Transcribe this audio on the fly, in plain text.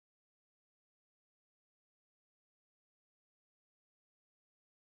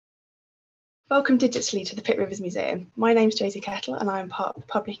Welcome digitally to the Pitt Rivers Museum. My name's Josie Kettle and I am part of the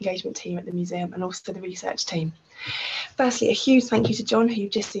public engagement team at the museum and also the research team. Firstly, a huge thank you to Jon, who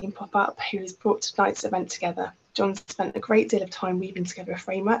you've just seen pop up, who has brought tonight's event together. Jon spent a great deal of time weaving together a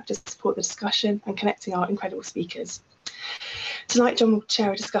framework to support the discussion and connecting our incredible speakers. Tonight, Jon will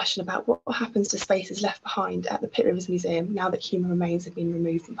share a discussion about what happens to spaces left behind at the Pitt Rivers Museum now that human remains have been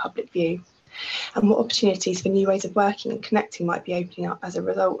removed from public view, and what opportunities for new ways of working and connecting might be opening up as a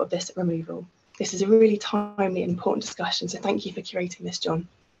result of this removal. This is a really timely and important discussion, so thank you for curating this, Jon.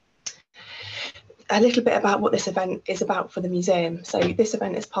 A little bit about what this event is about for the museum. So this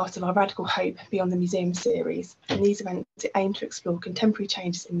event is part of our Radical Hope Beyond the Museum series, and these events aim to explore contemporary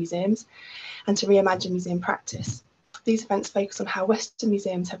changes in museums and to reimagine museum practice. These events focus on how Western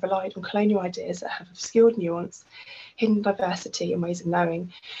museums have relied on colonial ideas that have obscured nuance, hidden diversity and ways of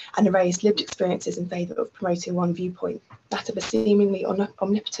knowing, and erased lived experiences in favour of promoting one viewpoint, that of a seemingly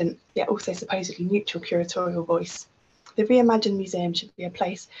omnipotent, yet also supposedly neutral curatorial voice. The reimagined museum should be a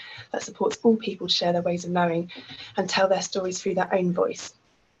place that supports all people to share their ways of knowing and tell their stories through their own voice.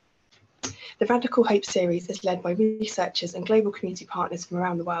 The Radical Hope series is led by researchers and global community partners from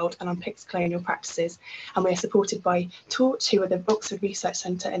around the world and unpicks colonial practices, and we are supported by Torch, who are the Oxford Research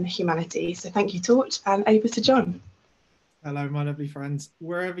Centre in the Humanities. So thank you, Torch, and over to Jon. Hello, my lovely friends.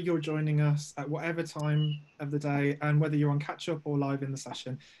 Wherever you're joining us at whatever time of the day, and whether you're on catch-up or live in the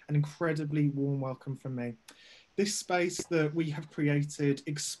session, an incredibly warm welcome from me. This space that we have created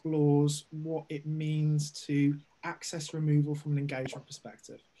explores what it means to access removal from an engagement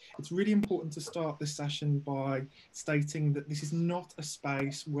perspective. It's really important to start this session by stating that this is not a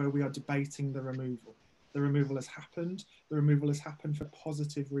space where we are debating the removal. The removal has happened. The removal has happened for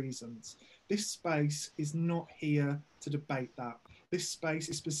positive reasons. This space is not here to debate that. This space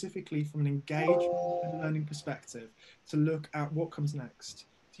is specifically from an engagement and learning perspective to look at what comes next,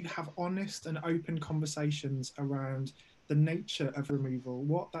 to have honest and open conversations around the nature of removal,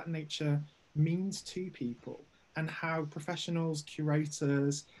 what that nature means to people, and how professionals,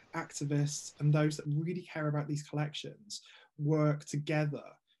 curators, activists, and those that really care about these collections work together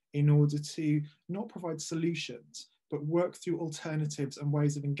in order to not provide solutions, but work through alternatives and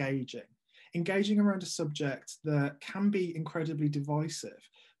ways of engaging around a subject that can be incredibly divisive,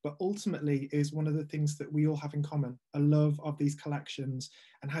 but ultimately is one of the things that we all have in common, a love of these collections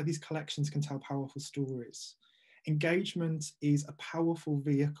and how these collections can tell powerful stories. Engagement is a powerful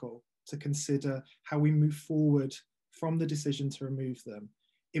vehicle to consider how we move forward from the decision to remove them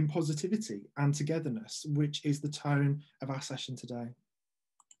in positivity and togetherness, which is the tone of our session today.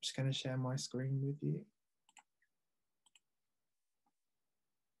 I'm just going to share my screen with you.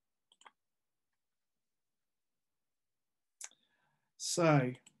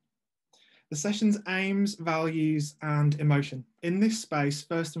 So, the session's aims, values, and emotion. In this space,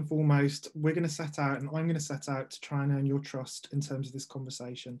 first and foremost, we're going to set out, and I'm going to set out to try and earn your trust in terms of this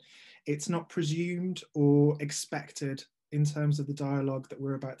conversation. It's not presumed or expected in terms of the dialogue that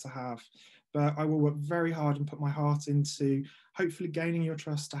we're about to have, but I will work very hard and put my heart into hopefully gaining your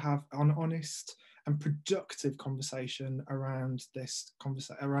trust to have an honest and productive conversation around this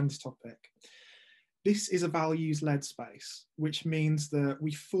topic. This is a values-led space, which means that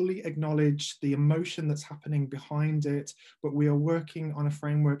we fully acknowledge the emotion that's happening behind it, but we are working on a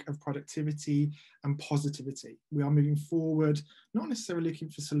framework of productivity and positivity. We are moving forward, not necessarily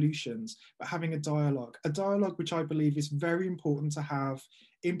looking for solutions, but having a dialogue which I believe is very important to have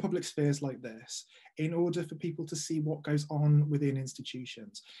in public spheres like this, in order for people to see what goes on within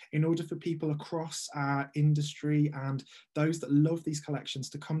institutions, in order for people across our industry and those that love these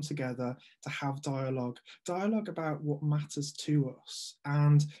collections to come together to have dialogue about what matters to us.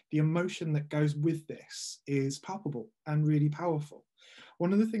 And the emotion that goes with this is palpable and really powerful.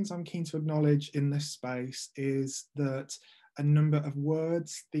 One of the things I'm keen to acknowledge in this space is that a number of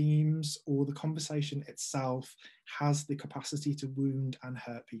words, themes, or the conversation itself has the capacity to wound and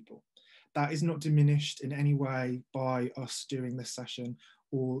hurt people. That is not diminished in any way by us doing this session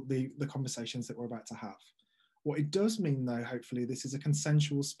or the conversations that we're about to have. What it does mean, though, hopefully, this is a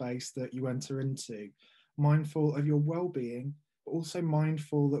consensual space that you enter into, mindful of your well-being, but also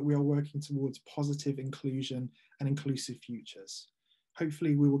mindful that we are working towards positive inclusion and inclusive futures.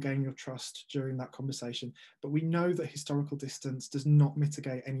 Hopefully we will gain your trust during that conversation, but we know that historical distance does not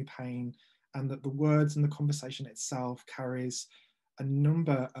mitigate any pain, and that the words and the conversation itself carries a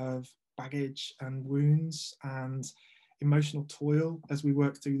number of baggage and wounds and emotional toil as we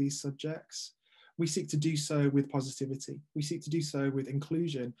work through these subjects. We seek to do so with positivity. We seek to do so with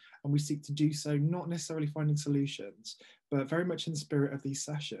inclusion, and we seek to do so not necessarily finding solutions, but very much in the spirit of these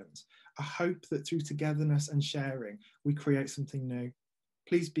sessions, a hope that through togetherness and sharing, we create something new.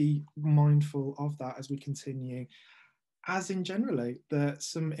 Please be mindful of that as we continue. As in generally, that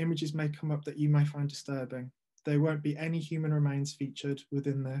some images may come up that you may find disturbing. There won't be any human remains featured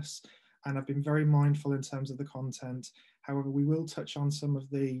within this, and I've been very mindful in terms of the content. However, we will touch on some of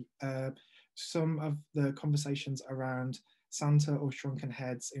the conversations around Santa or shrunken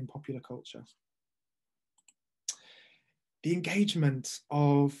heads in popular culture. The engagement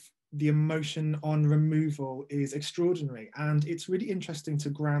of the emotion on removal is extraordinary, and it's really interesting to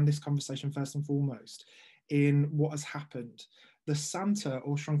ground this conversation first and foremost in what has happened. The Santa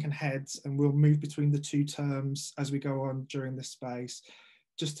or shrunken heads, and we'll move between the two terms as we go on during this space,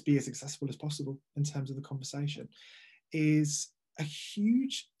 just to be as accessible as possible in terms of the conversation, is a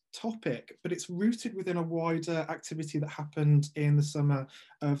huge topic, but it's rooted within a wider activity that happened in the summer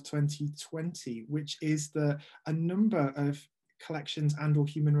of 2020, which is that a number of collections and or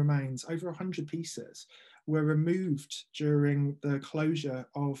human remains, over 100 pieces, were removed during the closure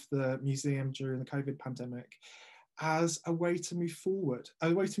of the museum during the COVID pandemic as a way to move forward,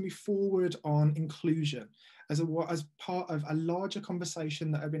 on inclusion, as part of a larger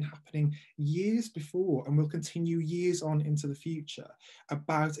conversation that had been happening years before and will continue years on into the future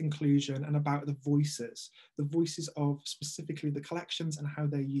about inclusion and about the voices of specifically the collections and how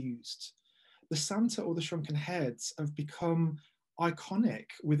they're used. The Santa or the shrunken heads have become iconic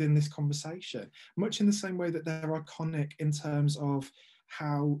within this conversation, much in the same way that they're iconic in terms of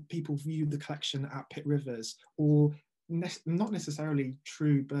how people view the collection at Pitt Rivers, or not necessarily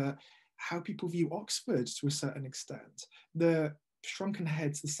true, but how people view Oxford to a certain extent. The shrunken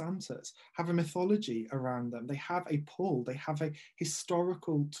heads, the Santas, have a mythology around them. They have a pull, they have a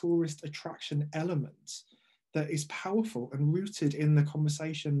historical tourist attraction element that is powerful and rooted in the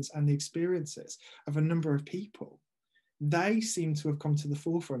conversations and the experiences of a number of people. They seem to have come to the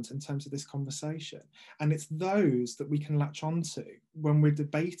forefront in terms of this conversation. And it's those that we can latch onto when we're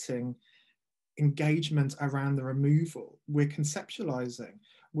debating engagement around the removal. We're conceptualizing,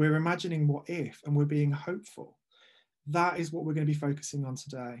 we're imagining what if, and we're being hopeful. That is what we're going to be focusing on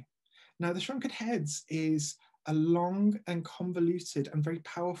today. Now, the Shrunken Heads is a long and convoluted and very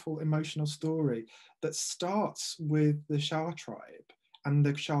powerful emotional story that starts with the Shah tribe and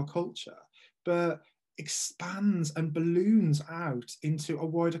the Shah culture, but expands and balloons out into a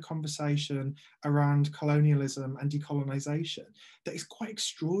wider conversation around colonialism and decolonization that is quite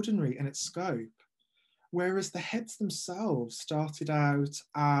extraordinary in its scope. Whereas the heads themselves started out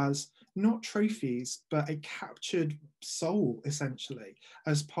as not trophies, but a captured soul, essentially,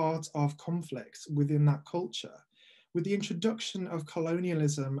 as part of conflicts within that culture. With the introduction of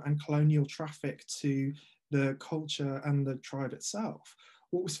colonialism and colonial traffic to the culture and the tribe itself,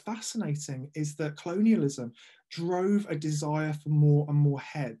 what was fascinating is that colonialism drove a desire for more and more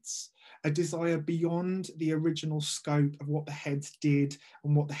heads, a desire beyond the original scope of what the heads did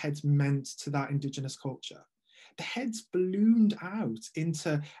and what the heads meant to that indigenous culture. The heads ballooned out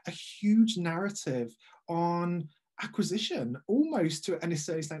into a huge narrative on acquisition, almost to an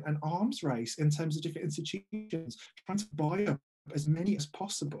extent an arms race in terms of different institutions trying to buy up as many as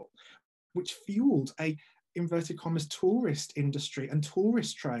possible, which fueled a inverted commas tourist industry and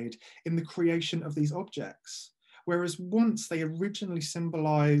tourist trade in the creation of these objects. Whereas once they originally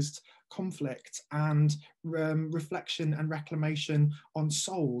symbolized conflict and reflection and reclamation on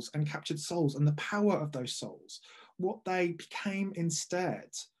souls and captured souls and the power of those souls, what they became instead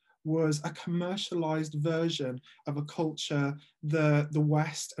was a commercialized version of a culture the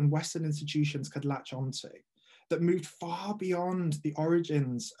West and Western institutions could latch onto, that moved far beyond the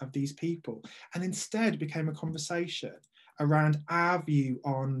origins of these people and instead became a conversation around our view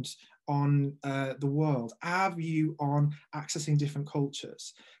on the world, our view on accessing different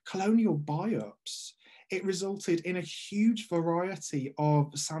cultures. Colonial buy-ups, it resulted in a huge variety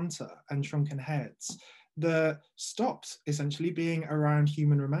of Santa and shrunken heads that stopped essentially being around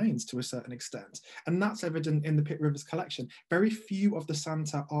human remains to a certain extent. And that's evident in the Pitt Rivers collection. Very few of the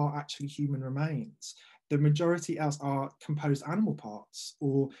Santa are actually human remains. The majority else are composed animal parts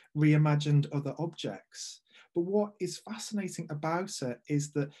or reimagined other objects. But what is fascinating about it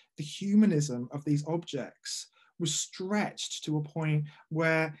is that the humanism of these objects was stretched to a point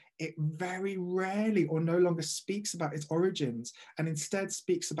where it very rarely or no longer speaks about its origins and instead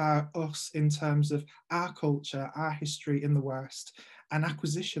speaks about us in terms of our culture, our history in the West, and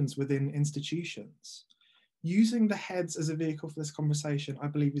acquisitions within institutions. Using the heads as a vehicle for this conversation, I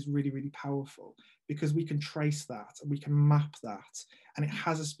believe, is really, really powerful because we can trace that and we can map that, and it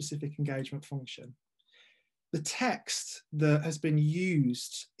has a specific engagement function. The text that has been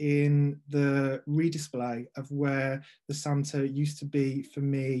used in the redisplay of where the Santa used to be for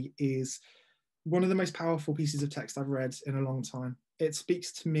me is one of the most powerful pieces of text I've read in a long time. It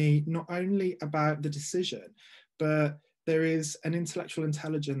speaks to me not only about the decision, but there is an intellectual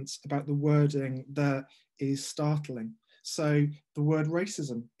intelligence about the wording that is startling. So the word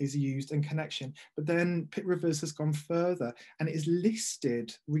racism is used in connection, but then Pitt Rivers has gone further and it is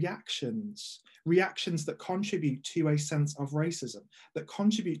listed reactions that contribute to a sense of racism, that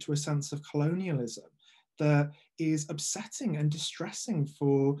contribute to a sense of colonialism, that is upsetting and distressing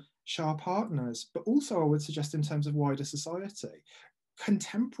for Shah partners, but also I would suggest in terms of wider society.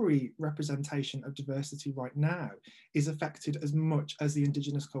 Contemporary representation of diversity right now is affected as much as the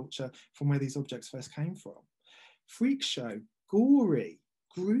indigenous culture from where these objects first came from. Freak show, gory,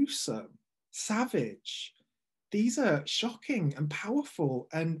 gruesome, savage. These are shocking and powerful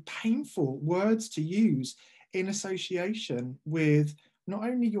and painful words to use in association with not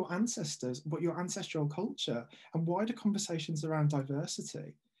only your ancestors, but your ancestral culture and wider conversations around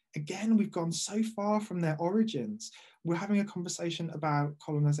diversity. Again, we've gone so far from their origins. We're having a conversation about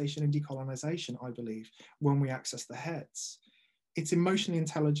colonization and decolonization, I believe, when we access the heads. It's emotionally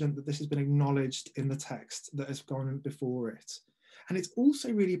intelligent that this has been acknowledged in the text that has gone before it. And it's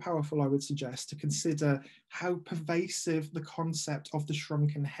also really powerful, I would suggest, to consider how pervasive the concept of the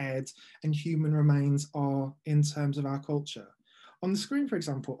shrunken head and human remains are in terms of our culture. On the screen, for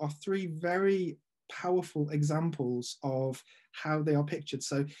example, are three very powerful examples of how they are pictured.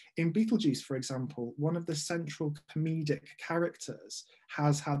 So in Beetlejuice, for example, one of the central comedic characters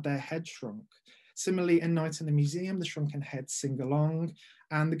has had their head shrunk. Similarly, in Night in the Museum, the Shrunken Heads sing along,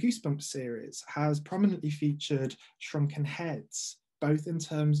 and the Goosebumps series has prominently featured shrunken heads, both in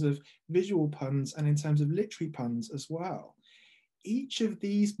terms of visual puns and in terms of literary puns as well. Each of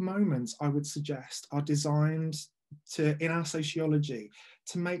these moments, I would suggest, are designed to, in our sociology,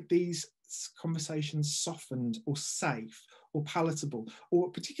 to make these conversations softened or safe or palatable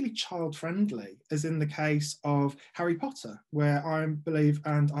or particularly child-friendly, as in the case of Harry Potter, where I believe,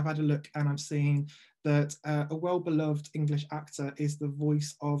 and I've had a look and I've seen that a well-beloved English actor is the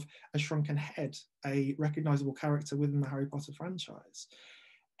voice of a shrunken head, a recognisable character within the Harry Potter franchise.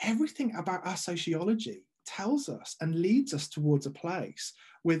 Everything about our sociology tells us and leads us towards a place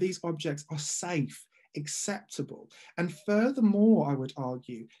where these objects are safe, acceptable, and furthermore, I would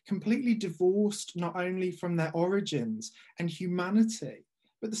argue, completely divorced not only from their origins and humanity,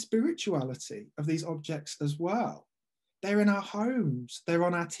 but the spirituality of these objects as well. They're in our homes, they're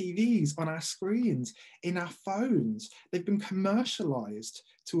on our TVs, on our screens, in our phones. They've been commercialized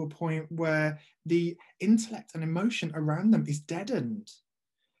to a point where the intellect and emotion around them is deadened.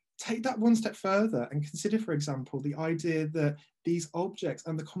 Take that one step further and consider, for example, the idea that these objects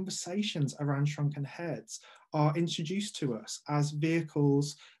and the conversations around shrunken heads are introduced to us as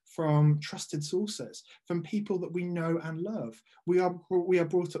vehicles from trusted sources, from people that we know and love. We are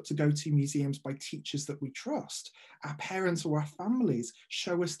brought up to go to museums by teachers that we trust. Our parents or our families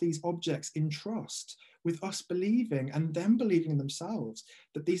show us these objects in trust, with us believing and them believing themselves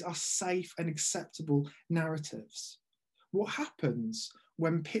that these are safe and acceptable narratives. What happens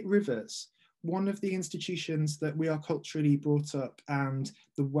when Pitt Rivers, one of the institutions that we are culturally brought up and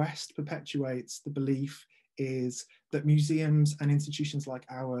the West perpetuates the belief is that museums and institutions like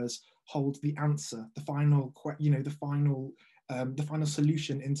ours hold the answer, the final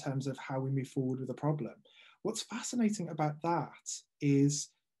solution in terms of how we move forward with a problem. What's fascinating about that is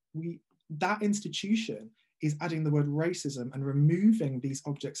that institution is adding the word racism and removing these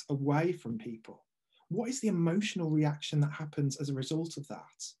objects away from people. What is the emotional reaction that happens as a result of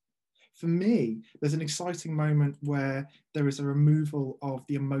that? For me, there's an exciting moment where there is a removal of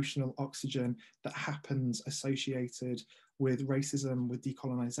the emotional oxygen that happens associated with racism, with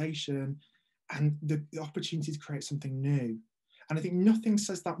decolonization, and the opportunity to create something new. And I think nothing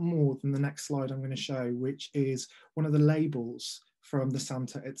says that more than the next slide I'm going to show, which is one of the labels from the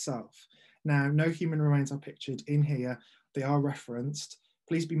Santa itself. Now, no human remains are pictured in here. They are referenced.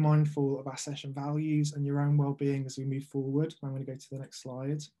 Please be mindful of our session values and your own well-being as we move forward. I'm going to go to the next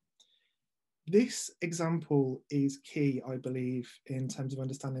slide. This example is key, I believe, in terms of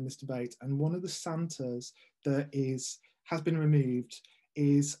understanding this debate. And one of the Santas that has been removed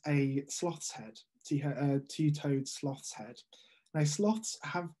is a sloth's head, two-toed sloth's head. Now, sloths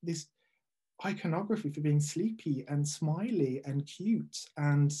have this iconography for being sleepy and smiley and cute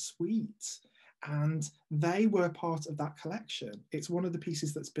and sweet. And they were part of that collection. It's one of the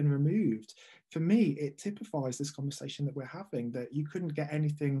pieces that's been removed. For me, it typifies this conversation that we're having, that you couldn't get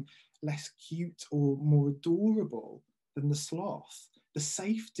anything less cute or more adorable than the sloth. The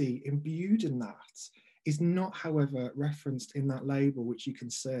safety imbued in that is not, however, referenced in that label, which you can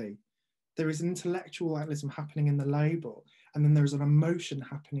see. There is intellectual nihilism happening in the label, And then there's an emotion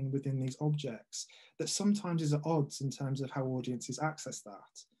happening within these objects that sometimes is at odds in terms of how audiences access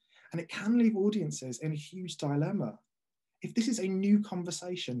that. And it can leave audiences in a huge dilemma. If this is a new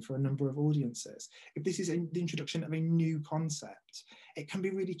conversation for a number of audiences, if this is the introduction of a new concept, it can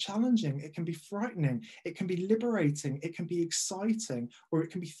be really challenging, it can be frightening, it can be liberating, it can be exciting, or it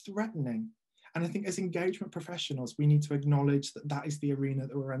can be threatening. And I think as engagement professionals, we need to acknowledge that that is the arena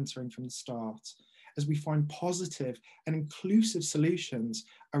that we're entering from the start, as we find positive and inclusive solutions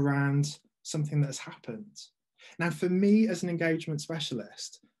around something that has happened. Now, for me as an engagement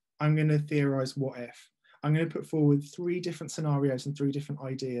specialist, I'm going to theorize what if. I'm going to put forward 3 different scenarios and 3 different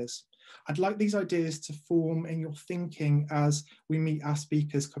ideas. I'd like these ideas to form in your thinking as we meet our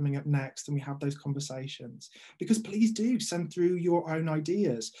speakers coming up next and we have those conversations. Because please do send through your own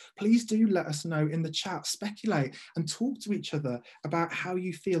ideas. Please do let us know in the chat, speculate and talk to each other about how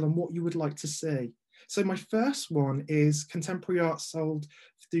you feel and what you would like to see. So my first one is contemporary art sold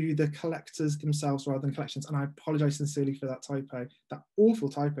through the collectors themselves rather than collections. And I apologize sincerely for that typo, that awful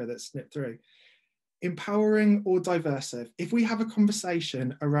typo that snipped through. Empowering or diversive. If we have a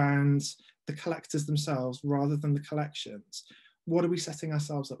conversation around the collectors themselves rather than the collections, what are we setting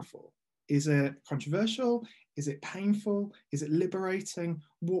ourselves up for? Is it controversial? Is it painful? Is it liberating?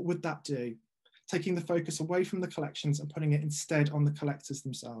 What would that do? Taking the focus away from the collections and putting it instead on the collectors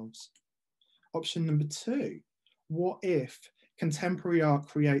themselves. Option number 2, what if contemporary art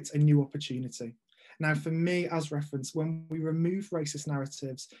creates a new opportunity? Now, for me, as reference, when we remove racist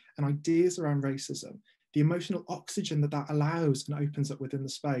narratives and ideas around racism, the emotional oxygen that that allows and opens up within the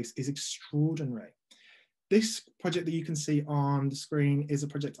space is extraordinary. This project that you can see on the screen is a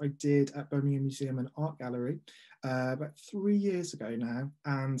project I did at Birmingham Museum and Art Gallery about 3 years ago now,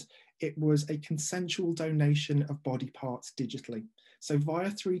 and it was a consensual donation of body parts digitally. So via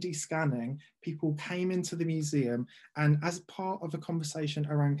 3D scanning, people came into the museum and as part of a conversation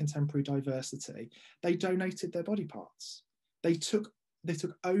around contemporary diversity, they donated their body parts. They took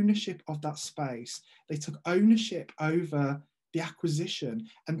ownership of that space. They took ownership over the acquisition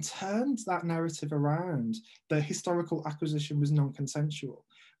and turned that narrative around. The historical acquisition was non-consensual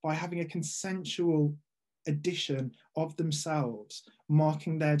by having a consensual addition of themselves,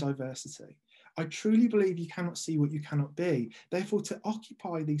 marking their diversity. I truly believe you cannot see what you cannot be. Therefore, to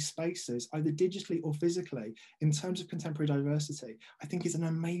occupy these spaces, either digitally or physically, in terms of contemporary diversity, I think is an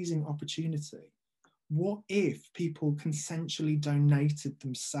amazing opportunity. What if people consensually donated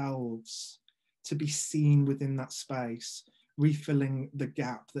themselves to be seen within that space, refilling the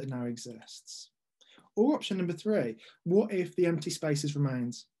gap that now exists? Or option number 3, what if the empty spaces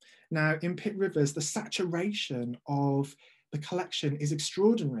remains? Now, in Pitt Rivers, the saturation of the collection is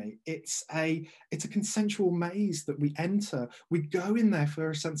extraordinary. It's a consensual maze that we enter. We go in there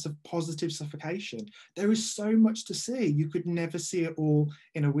for a sense of positive suffocation. There is so much to see. You could never see it all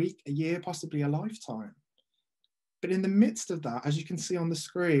in a week, a year, possibly a lifetime. But in the midst of that, as you can see on the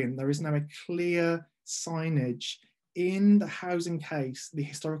screen, there is now a clear signage in the housing case, the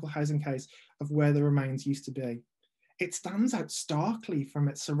historical housing case of where the remains used to be. It stands out starkly from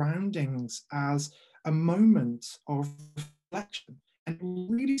its surroundings as a moment of reflection, and it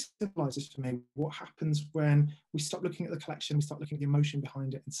really symbolizes for me what happens when we stop looking at the collection, we start looking at the emotion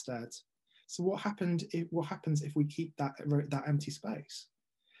behind it instead. So what happens if we keep that empty space?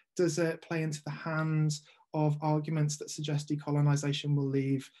 Does it play into the hands of arguments that suggest decolonisation will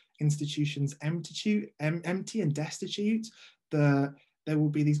leave institutions empty and destitute? There will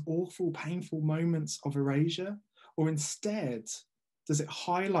be these awful, painful moments of erasure? Or instead, does it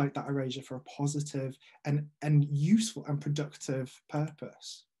highlight that erasure for a positive and useful and productive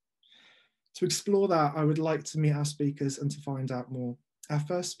purpose? To explore that, I would like to meet our speakers and to find out more. Our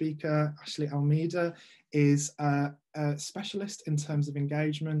first speaker, Ashley Almeida, is a specialist in terms of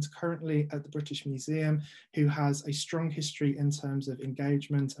engagement, currently at the British Museum, who has a strong history in terms of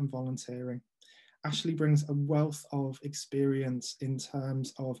engagement and volunteering. Ashley brings a wealth of experience in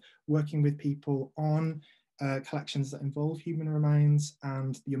terms of working with people on collections that involve human remains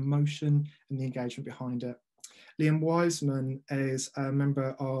and the emotion and the engagement behind it. Liam Wiseman is a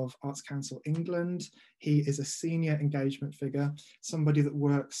member of Arts Council England. He is a senior engagement figure, somebody that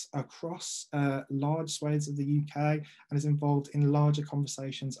works across large swathes of the UK and is involved in larger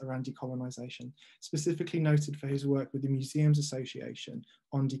conversations around decolonisation, specifically noted for his work with the Museums Association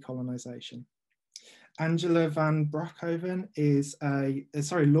on decolonisation. Angela van Broekhoven is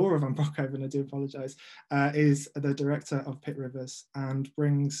Laura van Broekhoven, I do apologise, is the director of Pitt Rivers and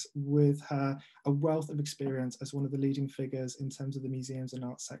brings with her a wealth of experience as one of the leading figures in terms of the museums and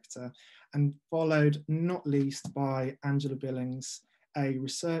arts sector, and followed not least by Angela Billings, a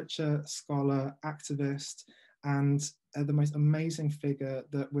researcher, scholar, activist, and the most amazing figure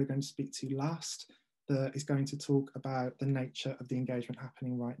that we're going to speak to last, that is going to talk about the nature of the engagement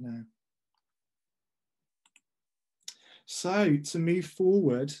happening right now. So to move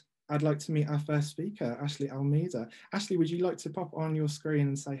forward, I'd like to meet our first speaker, Ashley Almeida. Ashley, would you like to pop on your screen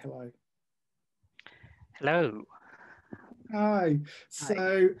and say hello? Hello. Hi.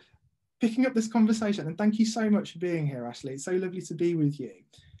 So picking up this conversation, and thank you so much for being here, Ashley. It's so lovely to be with you.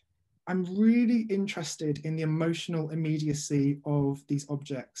 I'm really interested in the emotional immediacy of these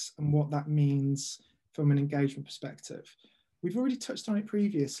objects and what that means from an engagement perspective. We've already touched on it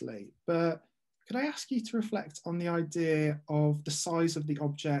previously, but could I ask you to reflect on the idea of the size of the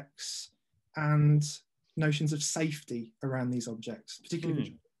objects and notions of safety around these objects,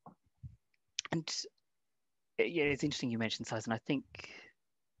 particularly? And yeah, it's interesting you mentioned size, and I think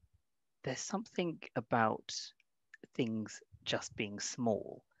there's something about things just being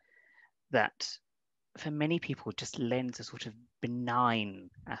small that for many people just lends a sort of benign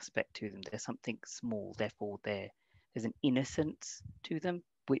aspect to them. There's something small, therefore there's an innocence to them,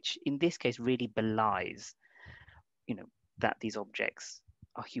 which in this case really belies, that these objects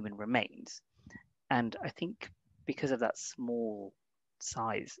are human remains. And I think because of that small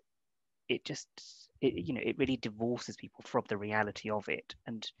size, it really divorces people from the reality of it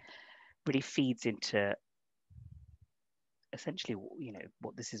and really feeds into essentially,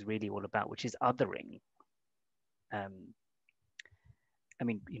 what this is really all about, which is othering. The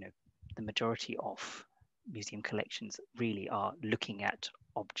majority of museum collections really are looking at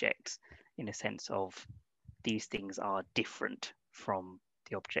objects in a sense of these things are different from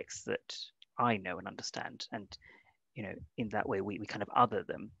the objects that I know and understand. And, in that way, we kind of other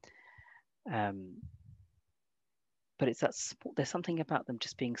them. But it's there's something about them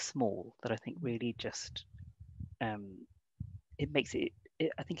just being small that I think really just, it makes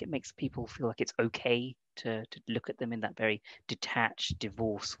I think it makes people feel like it's okay to look at them in that very detached,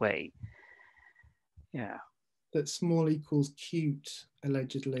 divorced way. Yeah. That small equals cute,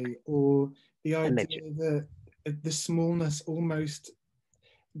 allegedly, or the idea that the smallness almost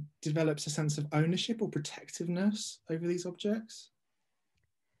develops a sense of ownership or protectiveness over these objects?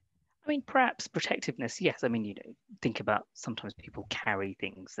 I mean, perhaps protectiveness, yes. I mean, think about sometimes people carry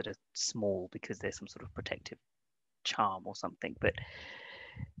things that are small because there's some sort of protective charm or something. But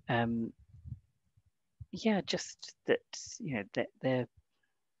yeah, just that, that they're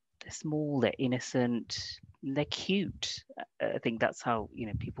small, they're innocent, they're cute. I think that's how,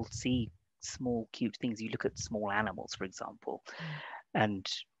 people see small, cute things. You look at small animals, for example, and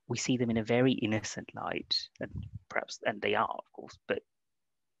we see them in a very innocent light, and they are, of course, but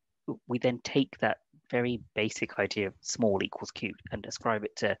we then take that very basic idea of small equals cute and ascribe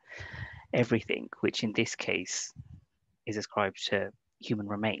it to everything, which in this case is ascribed to human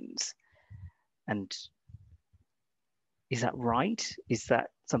remains. And is that right? Is that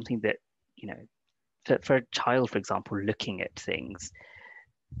something that, for a child, for example, looking at things,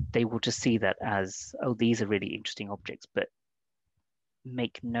 they will just see that as, oh, these are really interesting objects, but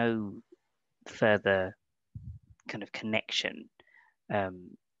make no further kind of connection.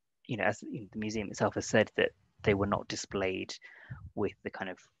 As the museum itself has said, that they were not displayed with the kind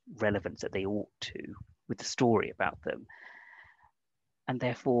of relevance that they ought to with the story about them. And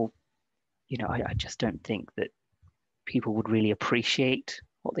therefore, I just don't think that people would really appreciate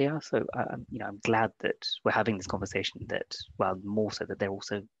what they are. So, I'm glad that we're having this conversation, that, well, more so that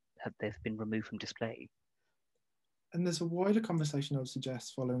they've been removed from display. And there's a wider conversation I would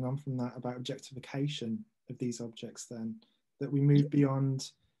suggest following on from that about objectification of these objects then, that we move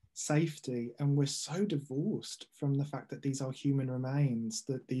beyond safety and we're so divorced from the fact that these are human remains,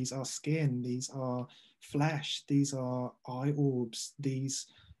 that these are skin, these are flesh, these are eye orbs, these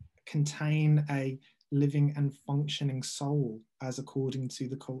contain a living and functioning soul as according to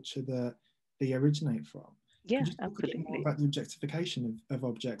the culture that they originate from. Yeah, could you talk absolutely. a bit more about the objectification of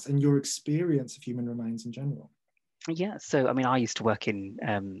objects and your experience of human remains in general? Yeah, so I mean, I used to work in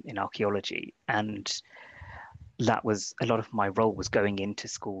archaeology, and that was a lot of my role was going into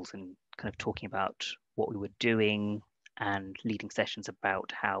schools and kind of talking about what we were doing and leading sessions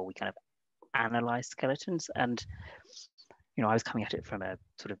about how we kind of analyze skeletons. And I was coming at it from a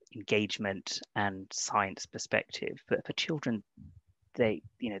sort of engagement and science perspective. But for children, the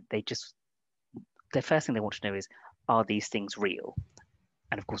first thing they want to know is, are these things real?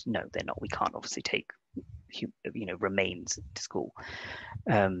 And of course, no, they're not. We can't obviously take remains to school,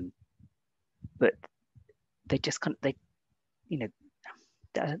 but they just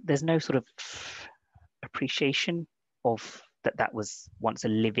there's no sort of appreciation of that was once a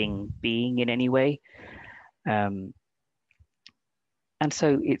living being in any way, and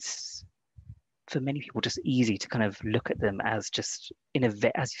so it's for many people just easy to kind of look at them as just in a,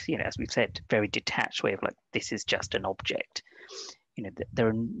 as you know, as we've said, very detached way of like, this is just an object. You know, there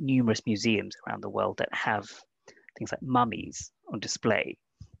are numerous museums around the world that have things like mummies on display,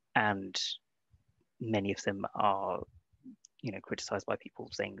 and many of them are, you know, criticized by people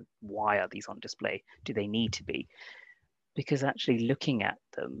saying, why are these on display? Do they need to be? Because actually looking at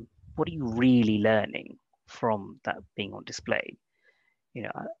them, what are you really learning from that being on display? You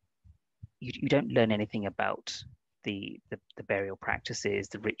know, you don't learn anything about the burial practices,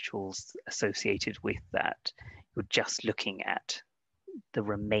 the rituals associated with that. You're just looking at the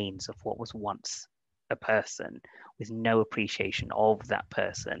remains of what was once a person, with no appreciation of that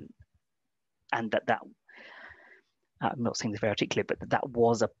person, and that I'm not saying this very articulate, but that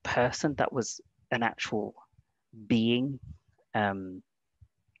was a person, that was an actual being. And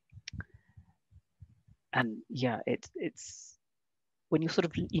yeah, it's when you're sort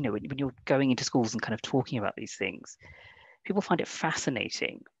of, you know, when you're going into schools and kind of talking about these things, people find it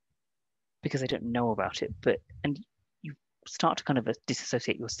fascinating because they don't know about it, and you start to kind of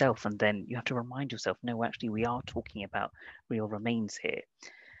disassociate yourself, and then you have to remind yourself, no, actually we are talking about real remains here.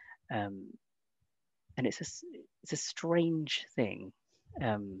 And it's a strange thing,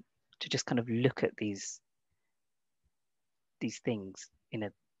 to just kind of look at these things in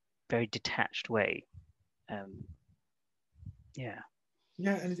a very detached way.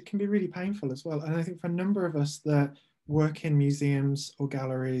 Yeah, and it can be really painful as well. And I think for a number of us that work in museums or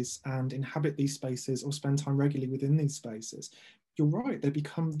galleries and inhabit these spaces or spend time regularly within these spaces, you're right, they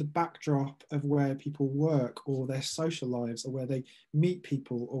become the backdrop of where people work or their social lives, or where they meet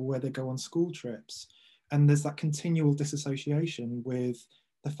people, or where they go on school trips. And there's that continual disassociation with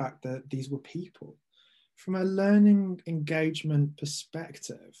the fact that these were people. From a learning engagement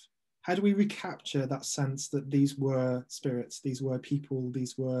perspective, how do we recapture that sense that these were spirits, these were people,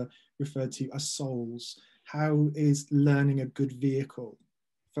 these were referred to as souls? How is learning a good vehicle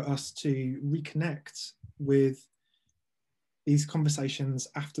for us to reconnect with these conversations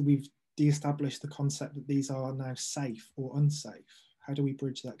after we've de-established the concept that these are now safe or unsafe? How do we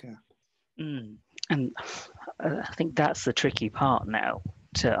bridge that gap? And I think that's the tricky part now,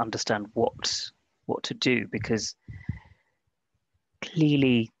 to understand what to do, because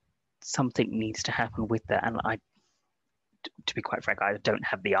clearly something needs to happen with that. And to be quite frank, I don't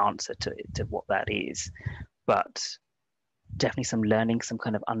have the answer to what that is, but definitely some learning, some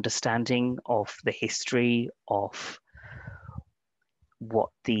kind of understanding of the history of what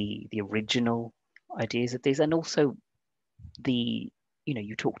the original ideas of these, and also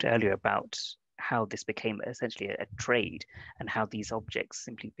you talked earlier about how this became essentially a trade, and how these objects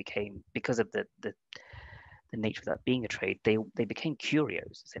simply became, because of the nature of that being a trade, they became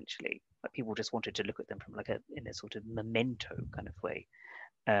curios essentially. Like, people just wanted to look at them from in a sort of memento kind of way.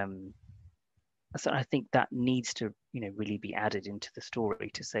 So I think that needs to really be added into the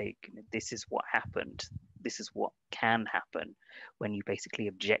story, to say, this is what happened, this is what can happen when you basically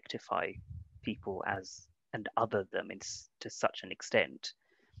objectify people as and other them to such an extent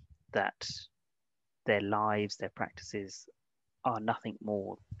that their lives, their practices are nothing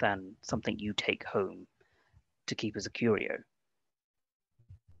more than something you take home to keep as a curio.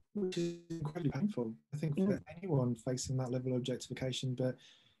 Which is incredibly painful, I think, for anyone facing that level of objectification. But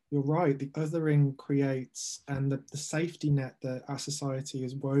you're right, the othering creates, and the safety net that our society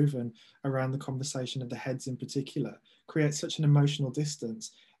has woven around the conversation of the heads in particular, creates such an emotional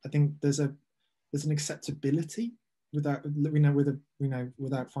distance. I think there's an acceptability, without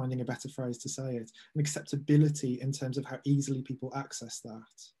finding a better phrase to say it, an acceptability in terms of how easily people access that.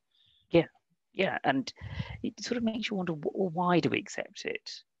 Yeah, and it sort of makes you wonder, why do we accept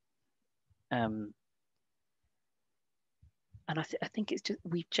it? And I think it's just,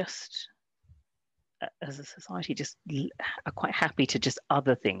 we've just, as a society, just are quite happy to just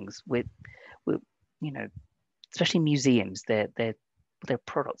other things with especially museums. They're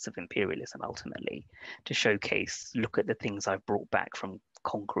products of imperialism ultimately, to showcase, look at the things I've brought back from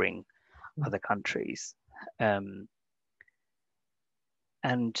conquering other countries, and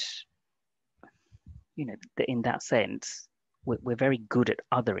in that sense, we're very good at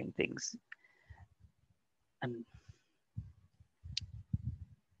othering things. And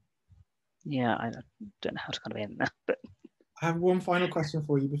yeah, I don't know how to kind of end that, but I have one final question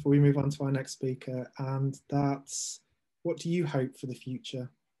for you before we move on to our next speaker, and that's, what do you hope for the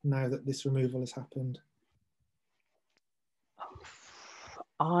future now that this removal has happened?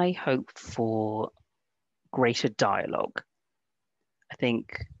 I hope for greater dialogue. I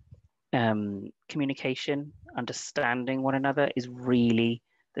think communication, understanding one another is really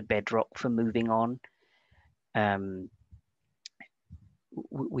the bedrock for moving on.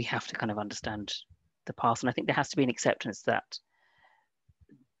 we have to kind of understand the past. And I think there has to be an acceptance that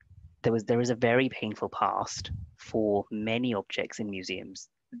there is a very painful past for many objects in museums,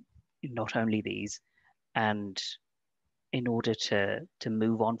 not only these. And in order to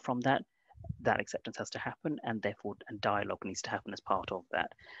move on from that, that acceptance has to happen, and therefore dialogue needs to happen as part of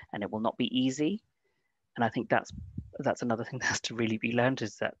that. And it will not be easy. And I think that's another thing that has to really be learned,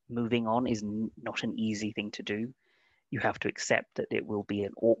 is that moving on is not an easy thing to do. You have to accept that it will be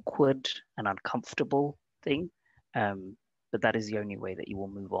an awkward and uncomfortable thing, but that is the only way that you will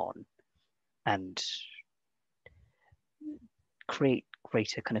move on and create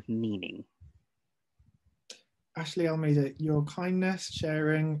greater kind of meaning. Ashley, Almeida, your kindness,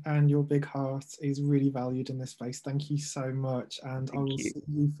 sharing, and your big heart is really valued in this space. Thank you so much. And I will see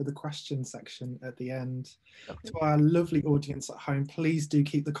you for the question section at the end. To our lovely audience at home, please do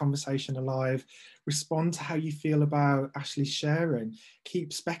keep the conversation alive. Respond to how you feel about Ashley's sharing.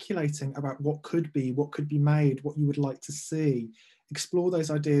 Keep speculating about what could be made, what you would like to see. Explore those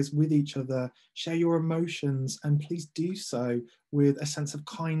ideas with each other, share your emotions, and please do so with a sense of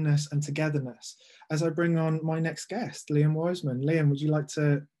kindness and togetherness. As I bring on my next guest, Liam Wiseman. Liam, would you like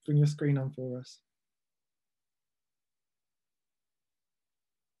to bring your screen on for us?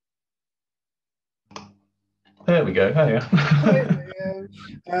 There we go. Hey, Hi,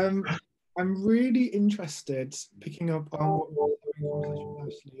 Liam. I'm really interested, picking up on what we're having a conversation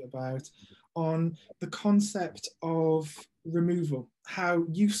with Ashley about, on the concept of removal. How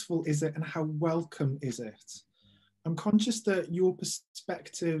useful is it and how welcome is it? I'm conscious that your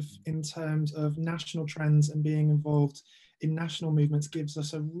perspective in terms of national trends and being involved in national movements gives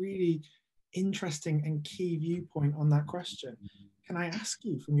us a really interesting and key viewpoint on that question. Can I ask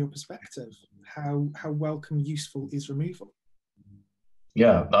you, from your perspective, how welcome, useful is removal?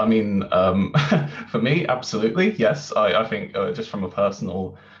 Yeah, I mean, for me, absolutely, yes. I think just from a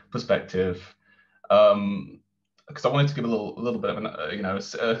personal perspective, because I wanted to give a little bit of an,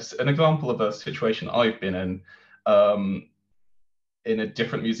 an example of a situation I've been in a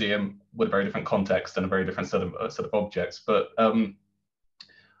different museum with a very different context and a very different set of objects. But in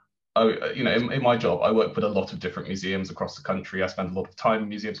my job, I work with a lot of different museums across the country. I spend a lot of time in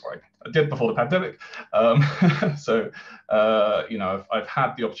museums, where I did before the pandemic. So, I've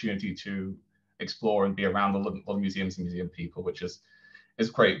had the opportunity to explore and be around a lot of museums and museum people, which is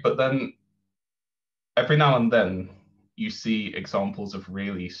great. But then every now and then you see examples of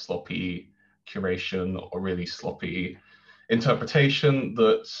really sloppy curation or really sloppy interpretation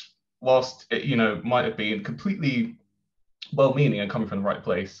that, whilst it, might have been completely well-meaning and coming from the right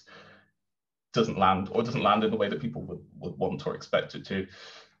place, doesn't land in the way that people would want or expect it to.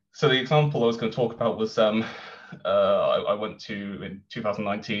 So the example I was going to talk about was I went to, in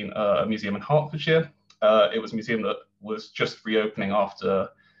 2019, a museum in Hertfordshire. It was a museum that was just reopening after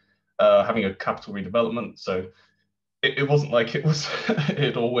having a capital redevelopment. So it wasn't like it was it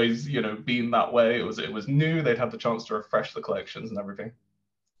had always been that way. It was new. They'd had the chance to refresh the collections and everything,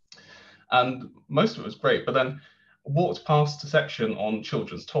 and most of it was great. But then walked past a section on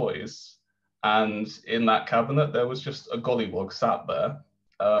children's toys, and in that cabinet there was just a gollywog sat there,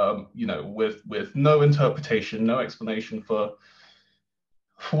 with no interpretation, no explanation for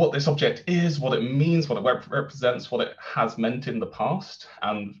what this object is, what it means, what it represents, what it has meant in the past,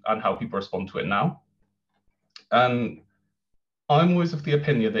 and how people respond to it now. And I'm always of the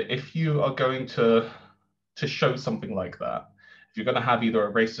opinion that if you are going to show something like that, if you're going to have either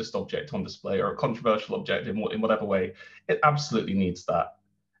a racist object on display or a controversial object in whatever way, it absolutely needs that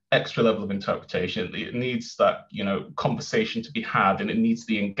extra level of interpretation. It needs that conversation to be had, and it needs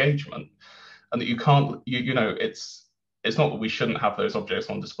the engagement. And that you can't, it's not that we shouldn't have those objects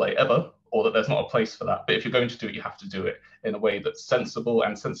on display ever, or that there's not a place for that. But if you're going to do it, you have to do it in a way that's sensible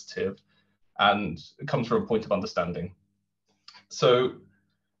and sensitive, and it comes from a point of understanding. So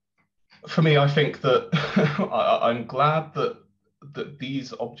for me, I think that I'm glad that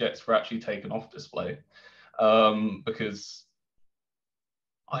these objects were actually taken off display, because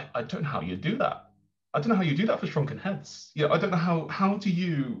I don't know how you do that. I don't know how you do that for Shrunken Heads. I don't know how do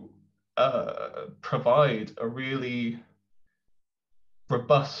you provide a really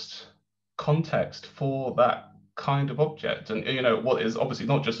robust context for that kind of object, and what is obviously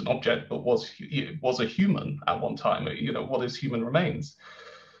not just an object, but was a human at one time. What is human remains.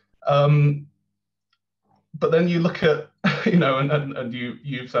 But then you look at and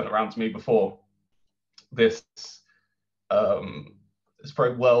you've sent around to me before this it's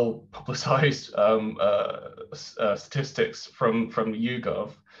very well publicized statistics from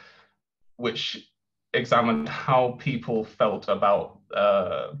YouGov, which examined how people felt about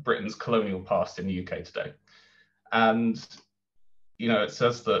Britain's colonial past in the UK today. And it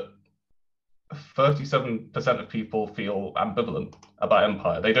says that 37% of people feel ambivalent about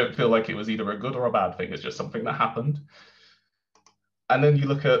empire. They don't feel like it was either a good or a bad thing. It's just something that happened. And then you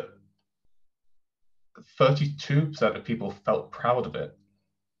look at 32% of people felt proud of it.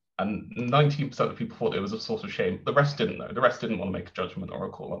 And 19% of people thought it was a source of shame. The rest didn't know. The rest didn't want to make a judgment or a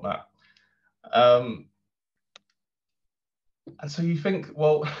call on that. And so you think,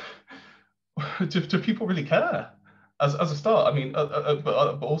 well, do people really care? As a start, I mean,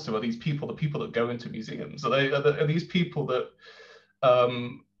 but also, are these people the people that go into museums? Are these people that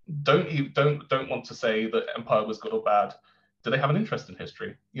don't want to say that empire was good or bad? Do they have an interest in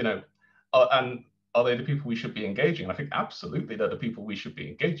history? And are they the people we should be engaging? And I think absolutely they're the people we should be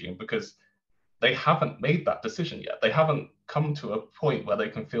engaging, because they haven't made that decision yet. They haven't come to a point where they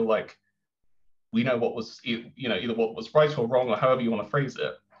can feel like we know what was, either what was right or wrong, or however you want to phrase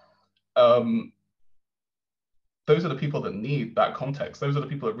it. Those are the people that need that context. Those are the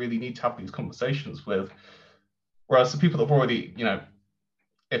people that really need to have these conversations with. Whereas the people that have already,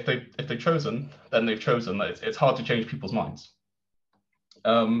 if they've chosen, then they've chosen. It's hard to change people's minds.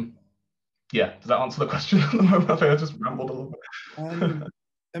 Yeah, does that answer the question at the moment? I think I just rambled a little bit.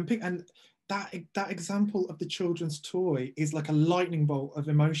 And that example of the children's toy is like a lightning bolt of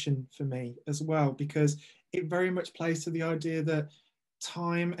emotion for me as well, because it very much plays to the idea that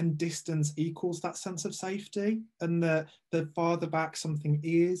time and distance equals that sense of safety, and that the farther back something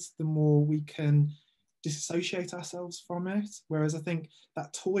is, the more we can disassociate ourselves from it. Whereas I think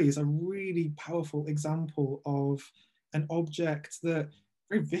that toy is a really powerful example of an object that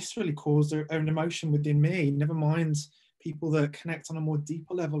very viscerally caused an emotion within me, never mind people that connect on a more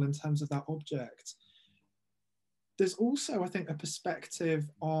deeper level in terms of that object. There's also, I think, a perspective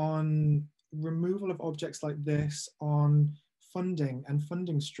on removal of objects like this on funding and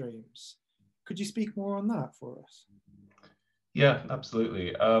funding streams. Could you speak more on that for us? Yeah,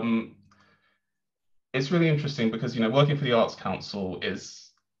 absolutely. It's really interesting because, working for the Arts Council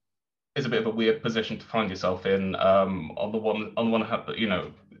is a bit of a weird position to find yourself in. On the one hand,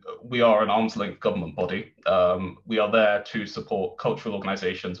 we are an arm's length government body. We are there to support cultural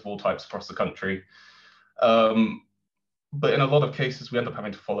organisations of all types across the country. But in a lot of cases, we end up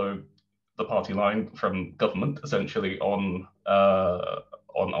having to follow the party line from government, essentially, on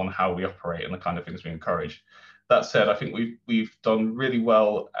how we operate and the kind of things we encourage. That said, I think we've done really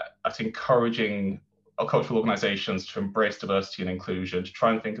well at encouraging our cultural organisations to embrace diversity and inclusion, to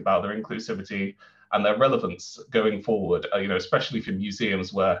try and think about their inclusivity and their relevance going forward. Especially for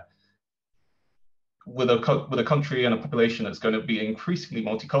museums, where with a country and a population that's going to be increasingly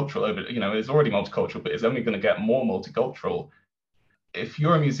multicultural it's already multicultural, but it's only going to get more multicultural. If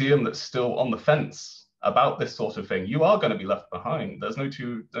you're a museum that's still on the fence about this sort of thing, you are going to be left behind. There's no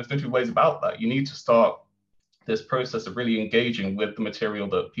two ways about that. You need to start this process of really engaging with the material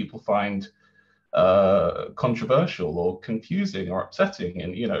that people find controversial or confusing or upsetting,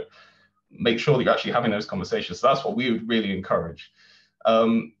 and make sure that you're actually having those conversations. So that's what we would really encourage.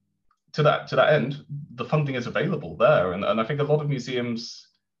 To that end, the funding is available there, and I think a lot of museums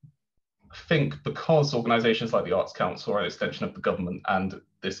think, because organisations like the Arts Council are an extension of the government, and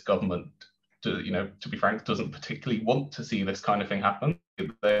this government, to be frank, doesn't particularly want to see this kind of thing happen.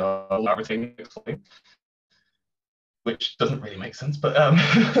 They are about retaining funding, which doesn't really make sense, but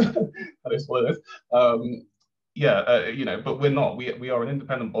that is what it is. But we're not. We are an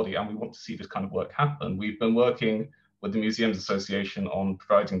independent body, and we want to see this kind of work happen. We've been working with the Museums Association on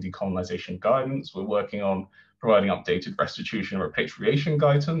providing decolonisation guidance. We're working on providing updated restitution and repatriation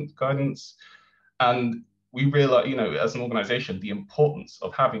guidance. And we realize, as an organisation, the importance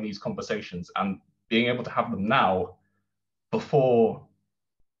of having these conversations and being able to have them now, before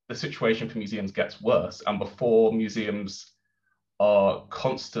the situation for museums gets worse, and before museums are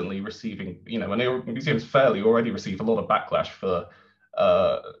constantly receiving, and museums fairly already receive a lot of backlash for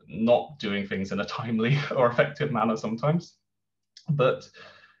not doing things in a timely or effective manner sometimes. But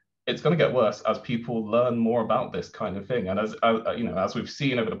it's going to get worse as people learn more about this kind of thing. And as we've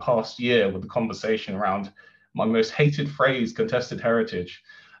seen over the past year with the conversation around my most hated phrase, contested heritage,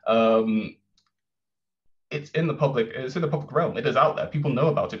 it's in the public realm. It is out there. People know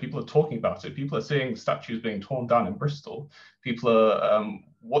about it. People are talking about it. People are seeing statues being torn down in Bristol. People are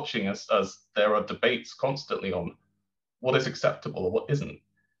watching as there are debates constantly on what is acceptable or what isn't.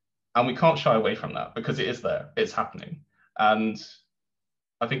 And we can't shy away from that, because it is there. It's happening. And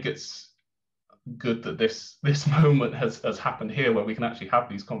I think it's good that this moment has happened here, where we can actually have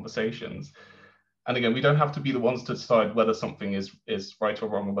these conversations. And again, we don't have to be the ones to decide whether something is right or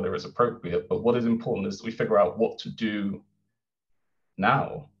wrong, or whether it's appropriate. But what is important is that we figure out what to do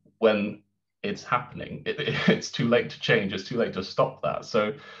now, when it's happening. It's too late to change. It's too late to stop that.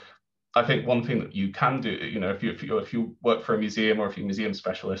 So I think one thing that you can do, you know, if you work for a museum or if you're a museum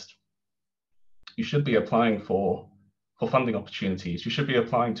specialist, you should be applying for funding opportunities. You should be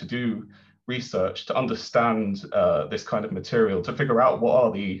applying to do research, to understand this kind of material, to figure out what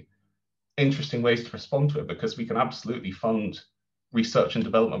are the interesting ways to respond to it, because we can absolutely fund research and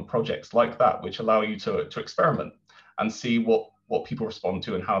development projects like that, which allow you to experiment and see what people respond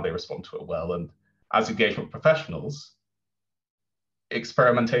to and how they respond to it well. And as engagement professionals,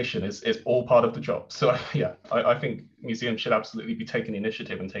 experimentation is all part of the job. So yeah, I think museums should absolutely be taking the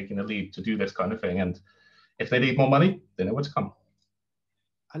initiative and taking the lead to do this kind of thing. And if they need more money, they know where to come.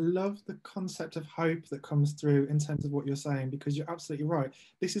 I love the concept of hope that comes through in terms of what you're saying, because you're absolutely right.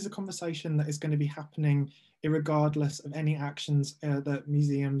 This is a conversation that is going to be happening irregardless of any actions that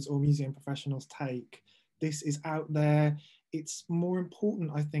museums or museum professionals take. This is out there. It's more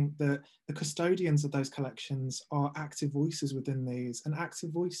important, I think, that the custodians of those collections are active voices within these, and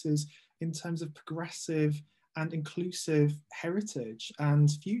active voices in terms of progressive and inclusive heritage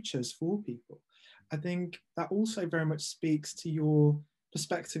and futures for people. I think that also very much speaks to your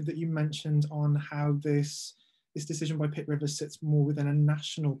perspective that you mentioned on how this decision by Pitt Rivers sits more within a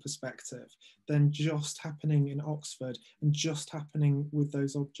national perspective than just happening in Oxford and just happening with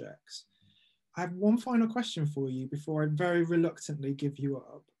those objects. I have one final question for you before I very reluctantly give you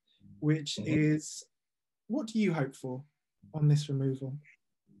up, which is, what do you hope for on this removal?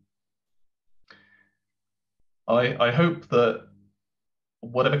 I hope that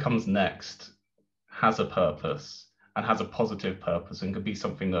whatever comes next has a purpose and has a positive purpose and could be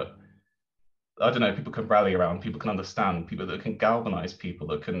something that, I don't know, people can rally around, people can understand, people that can galvanize people,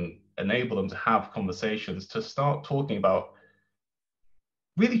 that can enable them to have conversations, to start talking about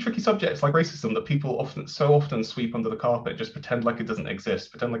really tricky subjects like racism that people so often sweep under the carpet, just pretend like it doesn't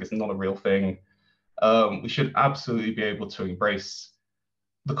exist, pretend like it's not a real thing. We should absolutely be able to embrace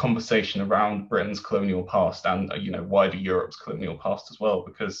the conversation around Britain's colonial past and, you know, wider Europe's colonial past as well,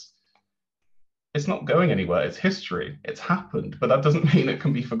 because it's not going anywhere. It's history. It's happened, but that doesn't mean it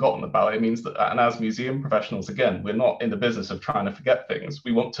can be forgotten about. It means that, and as museum professionals, again, we're not in the business of trying to forget things.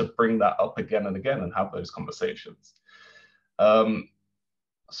 We want to bring that up again and again and have those conversations.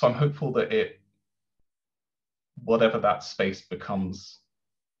 So I'm hopeful that whatever that space becomes,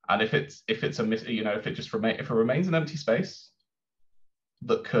 and if it remains an empty space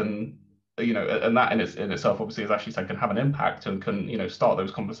that can, you know, and that in itself, obviously, as Ashley said, can have an impact and can, you know, start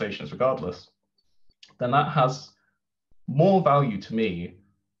those conversations regardless, then that has more value to me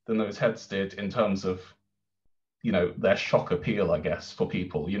than those heads did in terms of, you know, their shock appeal, I guess, for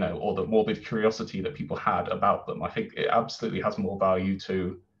people, you know, or the morbid curiosity that people had about them. I think it absolutely has more value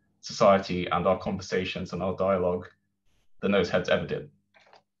to society and our conversations and our dialogue than those heads ever did.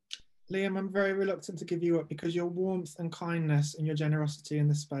 Liam, I'm very reluctant to give you up because your warmth and kindness and your generosity in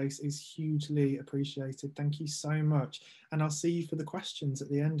this space is hugely appreciated. Thank you so much. And I'll see you for the questions at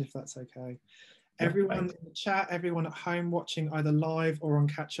the end, if that's okay. Everyone in the chat, everyone at home watching either live or on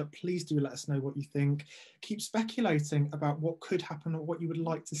catch up, please do let us know what you think. Keep speculating about what could happen or what you would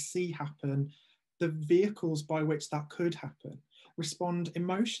like to see happen, the vehicles by which that could happen. Respond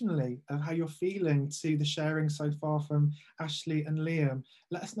emotionally of how you're feeling to the sharing so far from Ashley and Liam.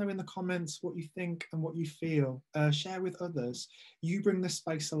 Let us know in the comments what you think and what you feel. Share with others. You bring this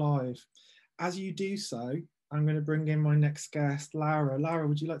space alive. As you do so, I'm going to bring in my next guest, Laura. Laura,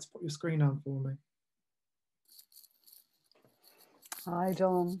 would you like to put your screen on for me? Hi,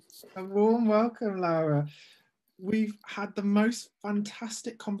 Jon. A warm welcome, Laura. We've had the most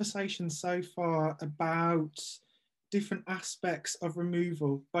fantastic conversation so far about different aspects of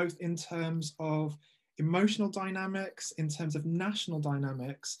removal, both in terms of emotional dynamics, in terms of national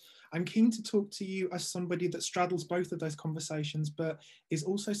dynamics. I'm keen to talk to you as somebody that straddles both of those conversations, but is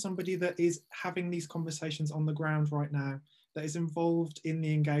also somebody that is having these conversations on the ground right now, that is involved in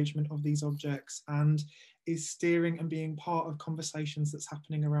the engagement of these objects and is steering and being part of conversations that's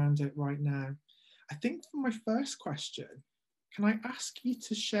happening around it right now. I think for my first question, can I ask you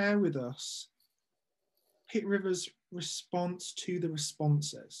to share with us Pitt Rivers' response to the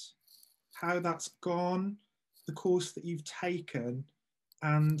responses, how that's gone, the course that you've taken,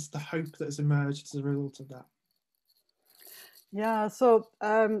 and the hope that has emerged as a result of that? Yeah, so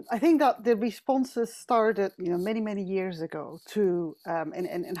I think that the responses started, you know, many, many years ago to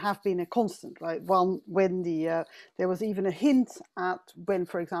and have been a constant, right? When there was even a hint at when,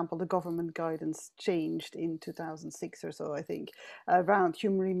 for example, the government guidance changed in 2006 or so, I think, around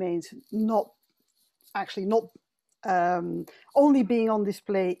human remains not only being on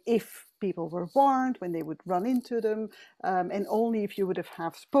display if people were warned, when they would run into them, and only if you would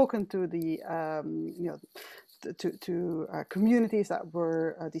have spoken to the communities that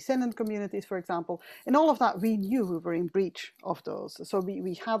were descendant communities, for example. And all of that, we knew we were in breach of those. So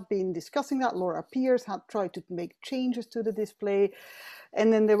we had been discussing that. Laura Pierce had tried to make changes to the display.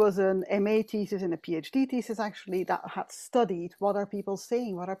 And then there was an MA thesis and a PhD thesis, actually, that had studied what are people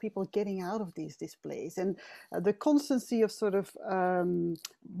saying, what are people getting out of these displays, and the constancy of sort of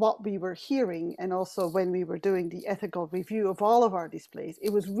what we were hearing. And also when we were doing the ethical review of all of our displays,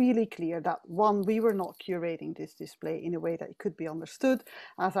 it was really clear that, one, we were not curating this display in a way that it could be understood,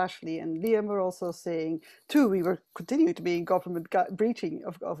 as Ashley and Liam were also saying. Two, we were continuing to be in government breaching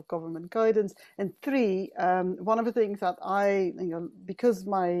of government guidance. And three, one of the things that I, because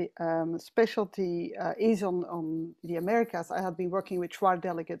my specialty is on the Americas, I had been working with Schwar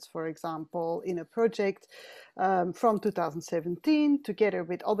delegates, for example, in a project from 2017, together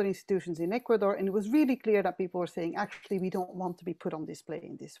with other institutions in Ecuador. And it was really clear that people were saying, actually, we don't want to be put on display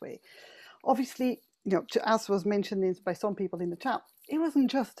in this way. Obviously, as was mentioned by some people in the chat, it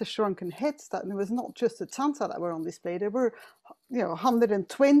wasn't just the shrunken heads, that it was not just the Tsansa that were on display. There were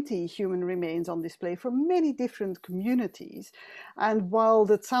 120 human remains on display from many different communities. And while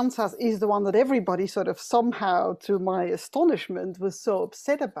the Tsansas is the one that everybody sort of somehow, to my astonishment, was so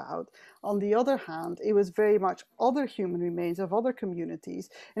upset about, on the other hand, it was very much other human remains of other communities.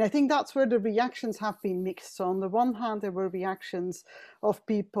 And I think that's where the reactions have been mixed. So on the one hand, there were reactions of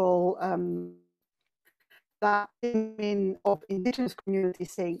people that of indigenous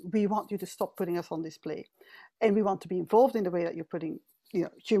communities saying, we want you to stop putting us on display, and we want to be involved in the way that you're putting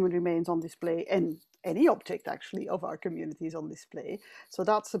human remains on display, and any object actually of our communities on display. So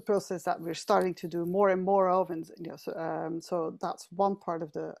that's a process that we're starting to do more and more of, and so that's one part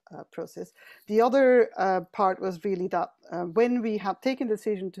of the process. The other part was really that when we had taken the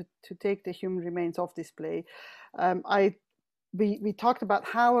decision to take the human remains off display, we talked about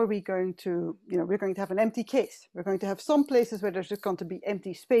how are we going to, we're going to have an empty case. We're going to have some places where there's just going to be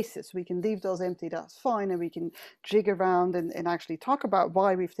empty spaces. We can leave those empty, that's fine, and we can jig around and actually talk about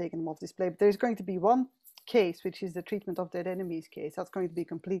why we've taken them off display. But there's going to be one case, which is the treatment of dead enemies case, that's going to be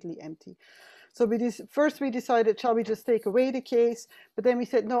completely empty. So first we decided, shall we just take away the case? But then we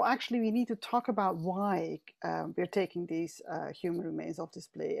said, no, actually we need to talk about why we're taking these human remains off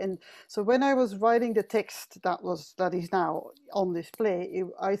display. And so when I was writing the text that is now on display,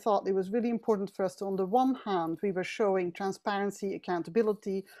 I thought it was really important for us to, on the one hand, we were showing transparency,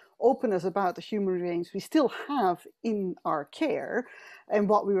 accountability, openness about the human remains we still have in our care, and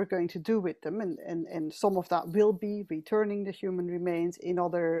what we were going to do with them. And some of that will be returning the human remains. In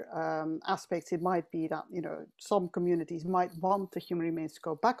other aspects, it might be that some communities might want the human remains to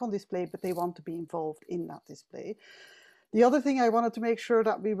go back on display, but they want to be involved in that display. The other thing I wanted to make sure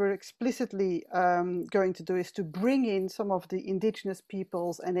that we were explicitly going to do is to bring in some of the indigenous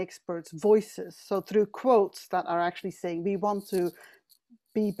peoples and experts' voices. So through quotes that are actually saying, we want to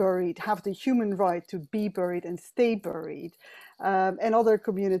be buried, have the human right to be buried and stay buried. And other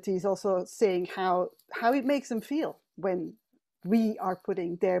communities also saying how it makes them feel when we are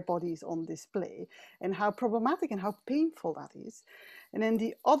putting their bodies on display, and how problematic and how painful that is. And then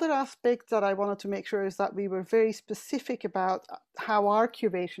the other aspect that I wanted to make sure is that we were very specific about how our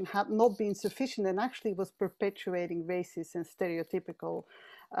curation had not been sufficient and actually was perpetuating racist and stereotypical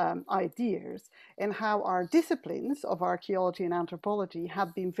ideas, and how our disciplines of archaeology and anthropology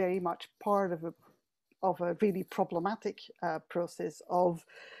have been very much part of a really problematic process of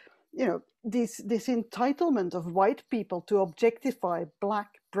this entitlement of white people to objectify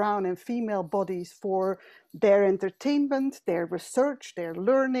Black, brown and female bodies for their entertainment, their research, their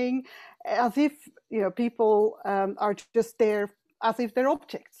learning, as if people are just there as if they're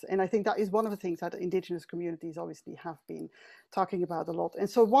objects. And I think that is one of the things that indigenous communities obviously have been talking about a lot. And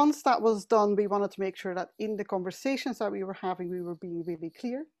so once that was done, we wanted to make sure that in the conversations that we were having, we were being really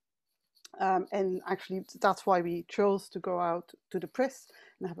clear. And actually, that's why we chose to go out to the press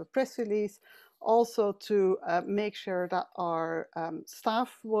and have a press release. Also to make sure that our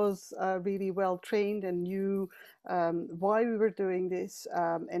staff was really well trained and knew why we were doing this,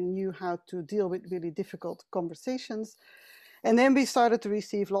 and knew how to deal with really difficult conversations. And then we started to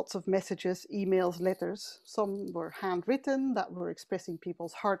receive lots of messages, emails, letters. Some were handwritten that were expressing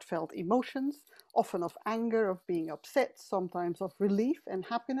people's heartfelt emotions, often of anger, of being upset, sometimes of relief and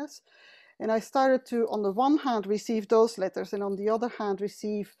happiness. And I started to, on the one hand, receive those letters, and on the other hand,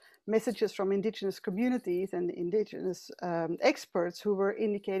 receive messages from indigenous communities and indigenous experts who were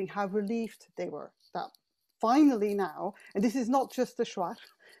indicating how relieved they were that finally now, and this is not just the Schwar,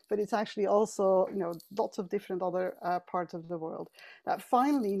 but it's actually also, lots of different other parts of the world, that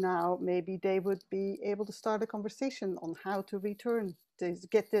finally now maybe they would be able to start a conversation on how to return this,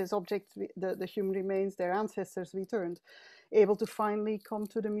 get these objects, the human remains, their ancestors returned, able to finally come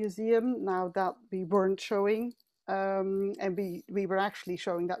to the museum now that we weren't showing, and we were actually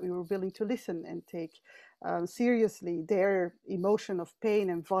showing that we were willing to listen and take seriously their emotion of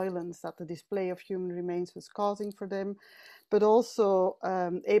pain and violence that the display of human remains was causing for them, but also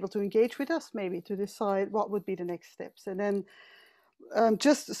able to engage with us maybe to decide what would be the next steps. And then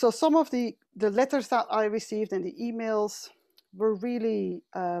just so some of the letters that I received and the emails were really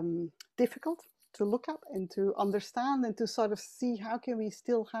difficult to look at and to understand and to sort of see how can we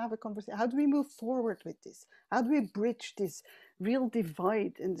still have a conversation? How do we move forward with this? How do we bridge this real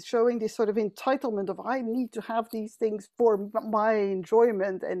divide and showing this sort of entitlement of I need to have these things for my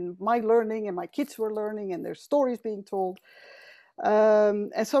enjoyment and my learning, and my kids were learning and their stories being told.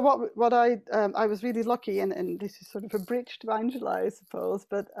 And so what I was really lucky, and this is sort of a bridge to Angela, I suppose,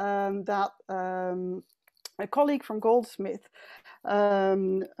 but that a colleague from Goldsmith,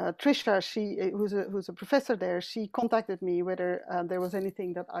 Trisha, who's a professor there, she contacted me whether there was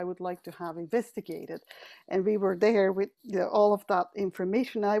anything that I would like to have investigated, and we were there with all of that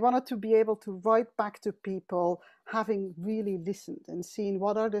information. I wanted to be able to write back to people, having really listened and seen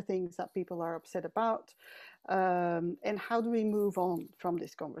what are the things that people are upset about, and how do we move on from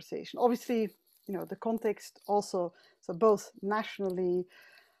this conversation. Obviously, the context also, so both nationally,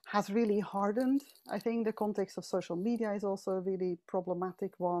 has really hardened. I think the context of social media is also a really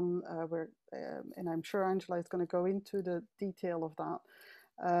problematic one, and I'm sure Angela is going to go into the detail of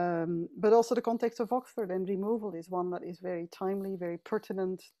that. But also the context of Oxford and removal is one that is very timely, very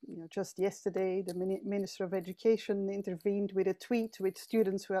pertinent. Just yesterday, the Minister of Education intervened with a tweet with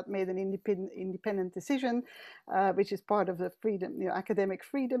students who had made an independent decision, which is part of the freedom, academic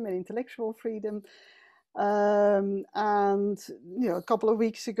freedom and intellectual freedom. And a couple of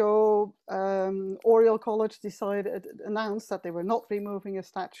weeks ago, Oriel College announced that they were not removing a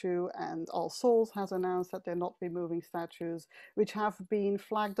statue, and All Souls has announced that they're not removing statues, which have been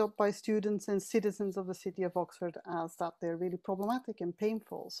flagged up by students and citizens of the city of Oxford as that they're really problematic and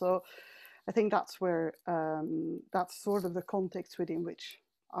painful. So I think that's where that's sort of the context within which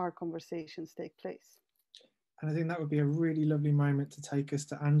our conversations take place. And I think that would be a really lovely moment to take us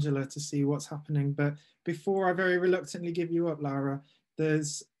to Angela to see what's happening. But before I very reluctantly give you up, Lara,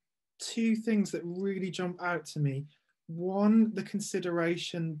 there's two things that really jump out to me. One, the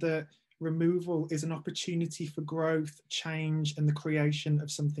consideration that removal is an opportunity for growth, change, and the creation of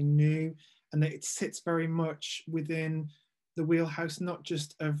something new, and that it sits very much within the wheelhouse, not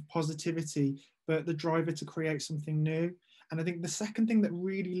just of positivity, but the driver to create something new. And I think the second thing that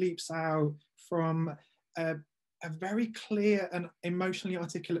really leaps out from a very clear and emotionally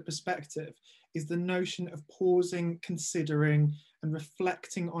articulate perspective is the notion of pausing, considering, and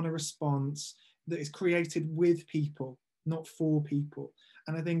reflecting on a response that is created with people, not for people.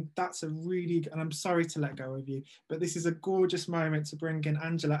 And I think that's a really, and I'm sorry to let go of you, but this is a gorgeous moment to bring in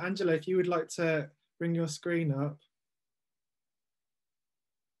Angela. Angela, if you would like to bring your screen up.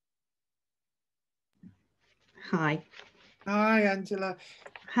 Hi. Hi, Angela.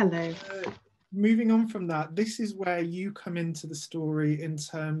 Hello. Moving on from that, this is where you come into the story in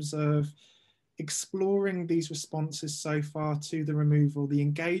terms of exploring these responses so far to the removal, the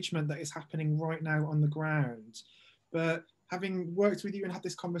engagement that is happening right now on the ground. But having worked with you and had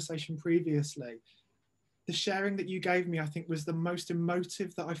this conversation previously, the sharing that you gave me, I think, was the most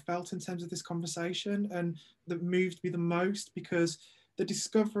emotive that I felt in terms of this conversation, and that moved me the most, because the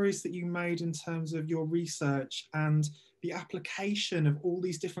discoveries that you made in terms of your research and the application of all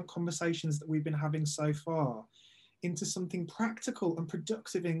these different conversations that we've been having so far into something practical and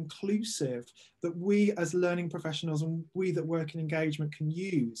productive and inclusive that we as learning professionals and we that work in engagement can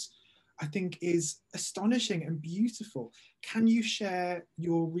use, I think is astonishing and beautiful. Can you share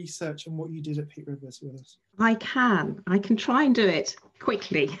your research and what you did at Pitt Rivers with us? I can try and do it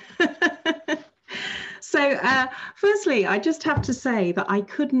quickly. So firstly, I just have to say that I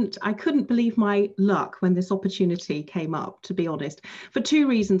couldn't believe my luck when this opportunity came up, to be honest, for two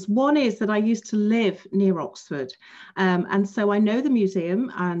reasons. One is that I used to live near Oxford, and so I know the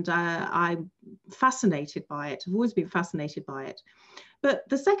museum, and I'm fascinated by it. I've always been fascinated by it. But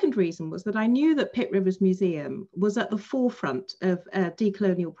the second reason was that I knew that Pitt Rivers Museum was at the forefront of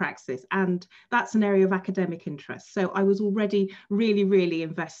decolonial praxis, and that's an area of academic interest. So I was already really, really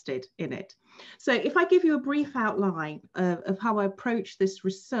invested in it. So if I give you a brief outline of how I approached this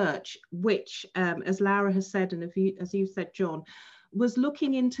research, which, as Lara has said, and as you said, John, was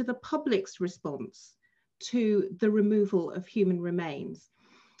looking into the public's response to the removal of human remains.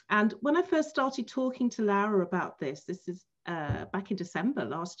 And when I first started talking to Laura about this is back in December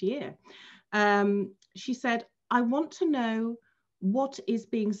last year, she said, I want to know what is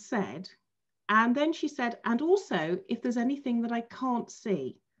being said. And then she said, and also if there's anything that I can't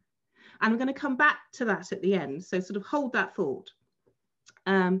see. And I'm going to come back to that at the end. So sort of hold that thought.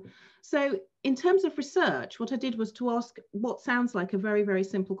 So in terms of research, what I did was to ask what sounds like a very, very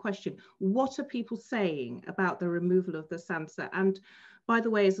simple question. What are people saying about the removal of the Sansa? And by the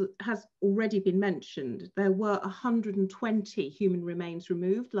way, as has already been mentioned, there were 120 human remains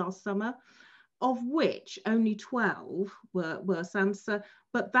removed last summer, of which only 12 were Sansa,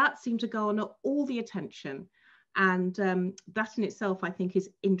 but that seemed to garner all the attention. And that in itself, I think, is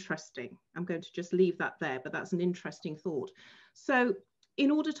interesting. I'm going to just leave that there, but that's an interesting thought. So in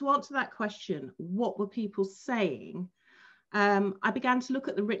order to answer that question, what were people saying? I began to look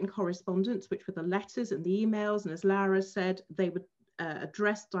at the written correspondence, which were the letters and the emails. And as Laura said, they were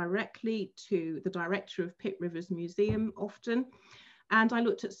addressed directly to the director of Pitt Rivers Museum often. And I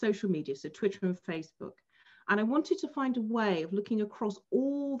looked at social media, so Twitter and Facebook. And I wanted to find a way of looking across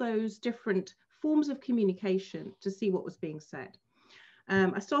all those different forms of communication to see what was being said.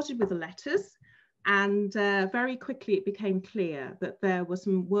 I started with the letters, and very quickly it became clear that there were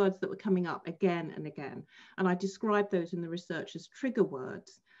some words that were coming up again and again. And I described those in the research as trigger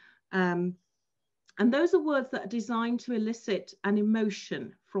words. And those are words that are designed to elicit an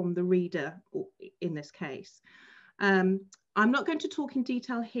emotion from the reader, in this case. I'm not going to talk in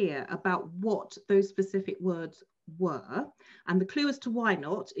detail here about what those specific words were, and the clue as to why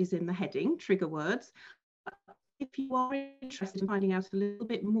not is in the heading, trigger words. If you are interested in finding out a little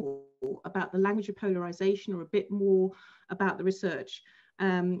bit more about the language of polarization or a bit more about the research,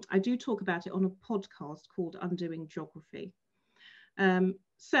 I do talk about it on a podcast called Undoing Geography.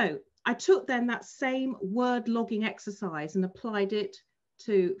 So I took then that same word logging exercise and applied it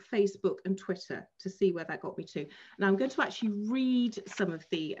to Facebook and Twitter to see where that got me to. Now I'm going to actually read some of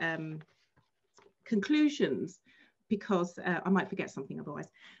the conclusions because I might forget something otherwise.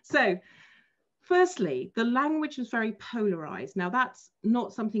 So firstly, the language was very polarized. Now that's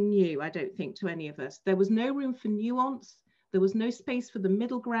not something new, I don't think, to any of us. There was no room for nuance. There was no space for the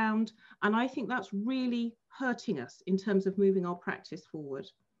middle ground. And I think that's really hurting us in terms of moving our practice forward.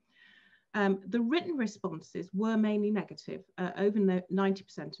 The written responses were mainly negative, over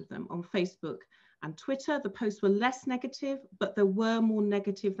 90% of them on Facebook and Twitter. The posts were less negative, but there were more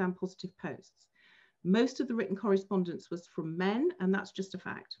negative than positive posts. Most of the written correspondence was from men, and that's just a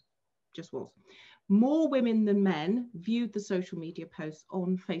fact, just was. More women than men viewed the social media posts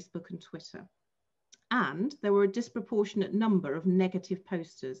on Facebook and Twitter. And there were a disproportionate number of negative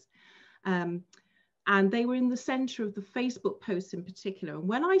posters. And they were in the center of the Facebook posts in particular. And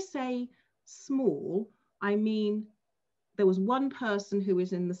when I say small, I mean there was one person who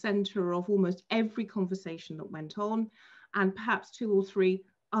was in the center of almost every conversation that went on, and perhaps 2 or 3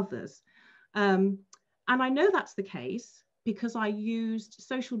 others. And I know that's the case because I used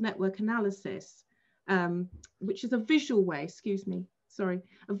social network analysis, which is a visual way,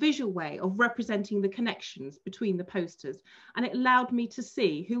 a visual way of representing the connections between the posters. And it allowed me to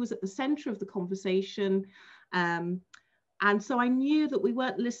see who was at the center of the conversation. And so I knew that we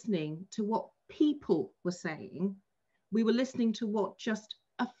weren't listening to what people were saying. We were listening to what just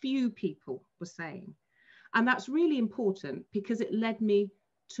a few people were saying. And that's really important because it led me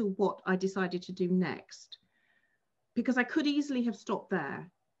to what I decided to do next. Because I could easily have stopped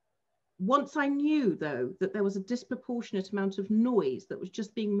there. Once I knew, though, that there was a disproportionate amount of noise that was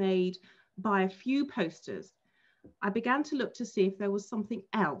just being made by a few posters, I began to look to see if there was something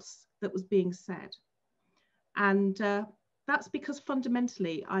else that was being said. And that's because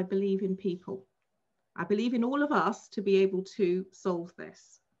fundamentally, I believe in people. I believe in all of us to be able to solve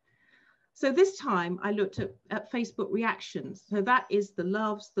this. So this time I looked at Facebook reactions. So that is the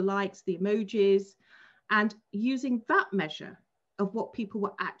loves, the likes, the emojis, and using that measure of what people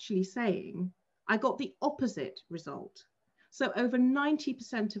were actually saying, I got the opposite result. So over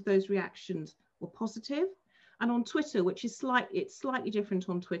 90% of those reactions were positive. And on Twitter, which is slightly different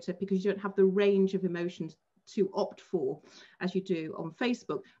on Twitter because you don't have the range of emotions to opt for as you do on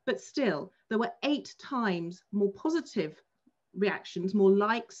Facebook, but still there were 8 times more positive reactions, more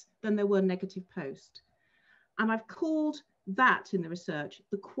likes than there were negative posts. And I've called that in the research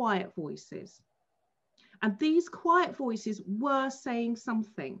the quiet voices. And these quiet voices were saying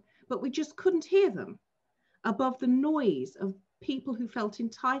something, but we just couldn't hear them above the noise of people who felt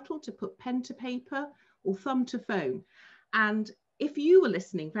entitled to put pen to paper or thumb to phone. And if you were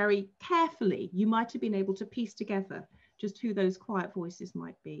listening very carefully, you might have been able to piece together just who those quiet voices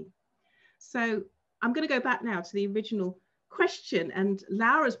might be. So I'm going to go back now to the original question and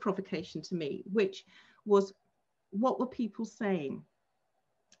Laura's provocation to me, which was, what were people saying?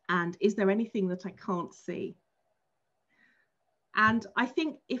 And is there anything that I can't see? And I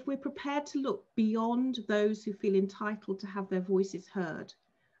think if we're prepared to look beyond those who feel entitled to have their voices heard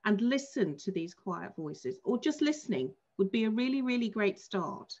and listen to these quiet voices, or just listening would be a really, really great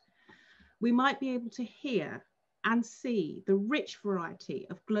start, we might be able to hear and see the rich variety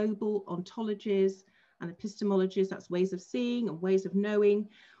of global ontologies and epistemologies, that's ways of seeing and ways of knowing.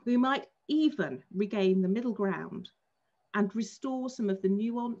 We might even regain the middle ground and restore some of the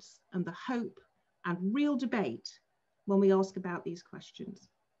nuance and the hope and real debate when we ask about these questions.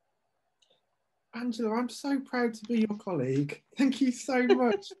 Angela, I'm so proud to be your colleague. Thank you so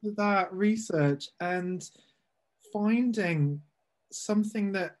much for that research and finding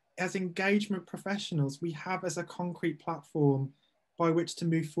something that as engagement professionals we have as a concrete platform by which to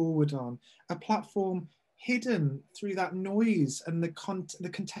move forward on, a platform hidden through that noise and the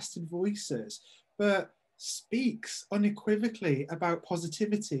contested voices, but speaks unequivocally about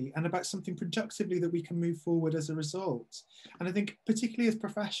positivity and about something productively that we can move forward as a result. And I think particularly as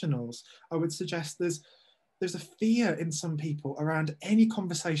professionals, I would suggest there's a fear in some people around any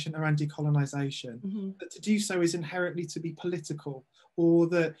conversation around decolonisation, that to do so is inherently to be political, or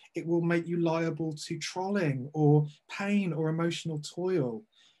that it will make you liable to trolling or pain or emotional toil.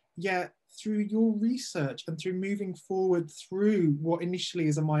 Yet through your research and through moving forward through what initially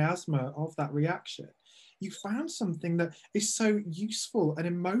is a miasma of that reaction, you found something that is so useful and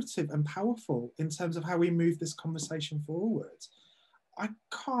emotive and powerful in terms of how we move this conversation forward. I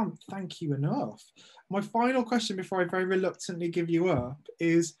can't thank you enough. My final question before I very reluctantly give you up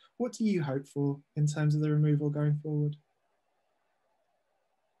is, what do you hope for in terms of the removal going forward?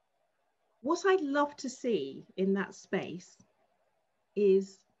 What I'd love to see in that space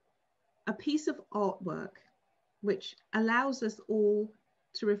is a piece of artwork which allows us all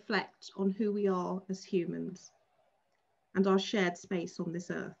to reflect on who we are as humans and our shared space on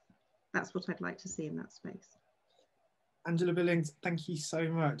this earth. That's what I'd like to see in that space. Angela Billings, thank you so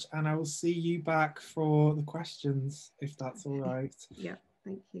much. And I will see you back for the questions, if that's all right. Yeah,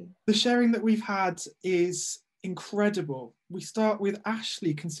 thank you. The sharing that we've had is incredible. We start with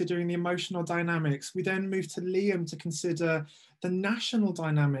Ashley considering the emotional dynamics. We then move to Liam to consider the national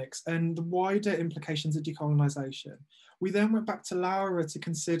dynamics and the wider implications of decolonisation. We then went back to Laura to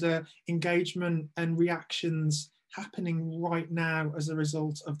consider engagement and reactions happening right now as a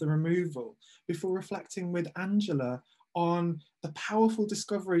result of the removal, before reflecting with Angela on the powerful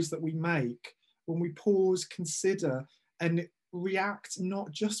discoveries that we make when we pause, consider, and react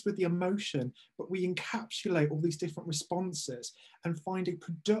not just with the emotion, but we encapsulate all these different responses and find a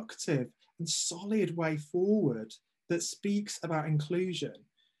productive and solid way forward that speaks about inclusion.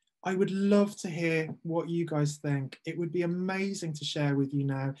 I would love to hear what you guys think. It would be amazing to share with you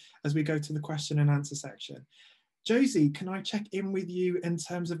now as we go to the question and answer section. Josie, can I check in with you in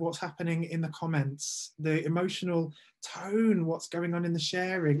terms of what's happening in the comments, the emotional tone, what's going on in the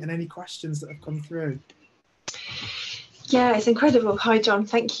sharing, and any questions that have come through? Yeah, it's incredible. Hi, John.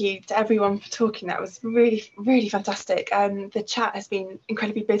 Thank you to everyone for talking. That was really, really fantastic. The chat has been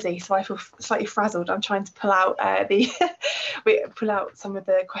incredibly busy, so I feel slightly frazzled. I'm trying to pull out pull out some of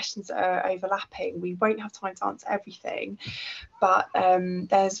the questions that are overlapping. We won't have time to answer everything, but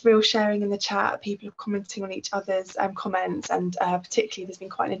there's real sharing in the chat. People are commenting on each other's comments, and particularly there's been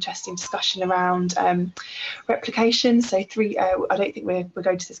quite an interesting discussion around replication. So I don't think we're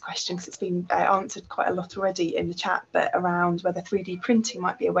going to this question because it's been answered quite a lot already in the chat, but around whether 3D printing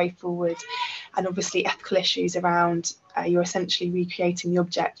might be a way forward, and obviously ethical issues around you're essentially recreating the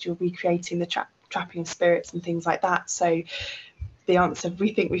object, you're recreating the trapping of spirits and things like that. So the answer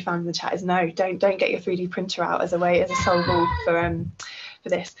we think we found in the chat is no, don't get your 3D printer out as a solve-all for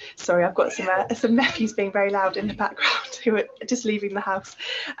this. Sorry, I've got some nephews being very loud in the background who are just leaving the house.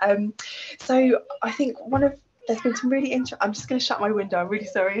 So I think there's been some really interesting. I'm just going to shut my window. I'm really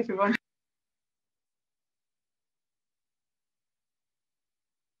sorry, everyone.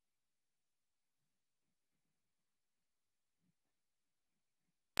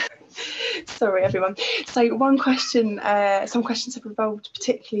 Sorry, everyone. So some questions have revolved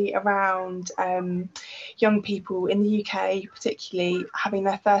particularly around young people in the UK, particularly having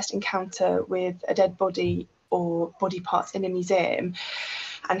their first encounter with a dead body or body parts in a museum,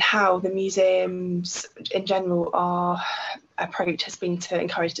 and how the museums in general, our approach has been to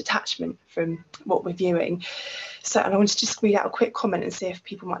encourage detachment from what we're viewing. So, and I want to just read out a quick comment and see if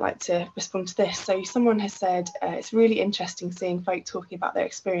people might like to respond to this. So someone has said, it's really interesting seeing folk talking about their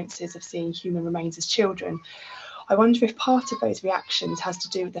experiences of seeing human remains as children. I wonder if part of those reactions has to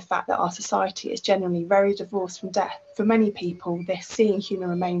do with the fact that our society is generally very divorced from death. For many people, this seeing human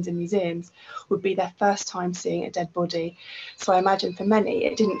remains in museums would be their first time seeing a dead body. So I imagine for many,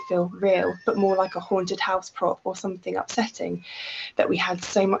 it didn't feel real, but more like a haunted house prop or something upsetting, that we had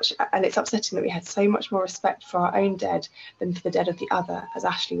so much, and it's upsetting that we had so much more respect for our own dead than for the dead of the other, as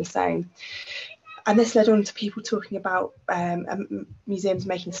Ashley was saying. And this led on to people talking about museums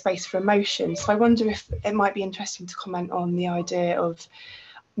making space for emotion. So I wonder if it might be interesting to comment on the idea of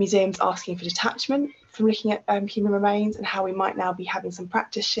museums asking for detachment from looking at human remains, and how we might now be having some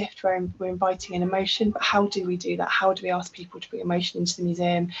practice shift where we're inviting an emotion. But how do we do that? How do we ask people to bring emotion into the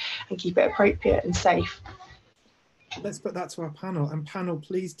museum and keep it appropriate and safe? Let's put that to our panel. And panel,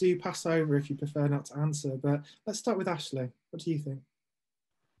 please do pass over if you prefer not to answer. But let's start with Ashley. What do you think?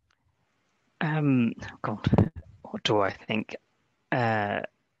 God, what do I think? Again,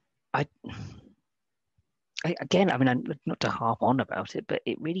 I mean, not to harp on about it, but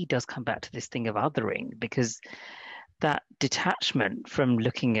it really does come back to this thing of othering, because that detachment from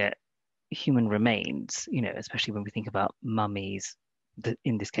looking at human remains, you know, especially when we think about mummies,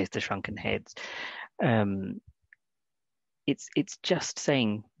 in this case, the shrunken heads, it's just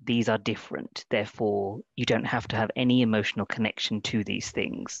saying these are different. Therefore, you don't have to have any emotional connection to these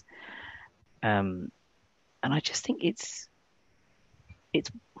things. And I just think it's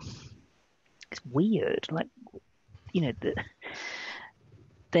weird. Like, you know,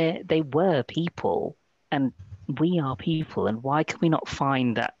 they were people, and we are people, and why can we not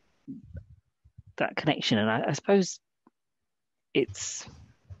find that connection? And I suppose it's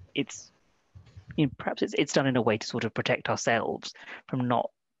you know, perhaps it's done in a way to sort of protect ourselves from not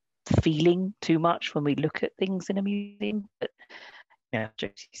feeling too much when we look at things in a museum. But you know,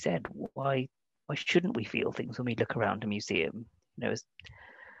 Josie said, why shouldn't we feel things when we look around a museum? You know,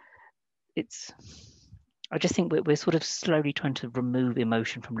 I just think we're sort of slowly trying to remove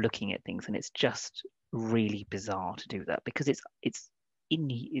emotion from looking at things, and it's just really bizarre to do that, because it's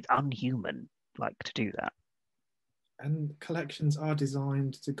unhuman, like, to do that. And collections are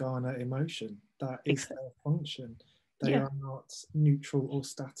designed to garner emotion. That is their function. They are not neutral or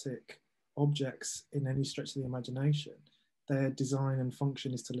static objects in any stretch of the imagination. Their design and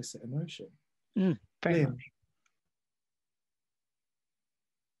function is to elicit emotion. Very much.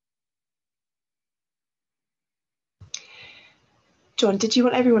 Jon, did you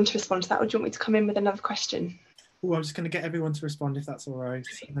want everyone to respond to that, or do you want me to come in with another question? Oh, I'm just going to get everyone to respond, if that's all right,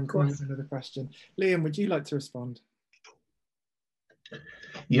 and then come in with another question. Liam, would you like to respond?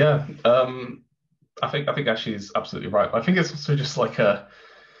 Yeah, I think Ashley's absolutely right. I think it's also just like a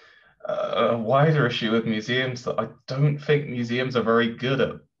wider issue with museums, that I don't think museums are very good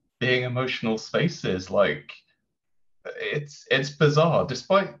at being emotional spaces. Like, it's bizarre,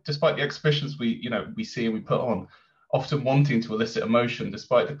 despite the exhibitions we see and we put on, often wanting to elicit emotion,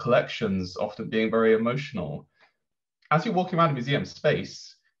 despite the collections often being very emotional. As you're walking around a museum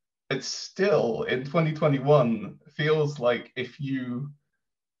space, it's still, in 2021, feels like if you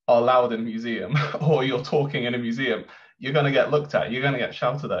are loud in a museum or you're talking in a museum, you're going to get looked at, you're going to get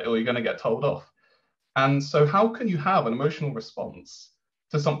shouted at, or you're going to get told off. And so how can you have an emotional response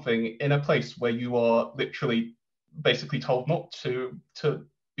to something in a place where you are literally basically told not to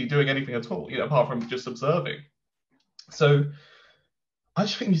be doing anything at all, you know, apart from just observing? So I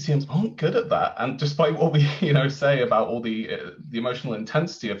just think museums aren't good at that. And despite what we, say about all the emotional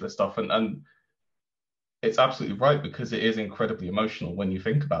intensity of this stuff, and it's absolutely right, because it is incredibly emotional when you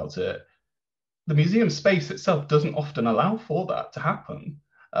think about it, the museum space itself doesn't often allow for that to happen.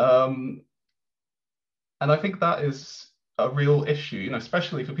 And I think that is a real issue,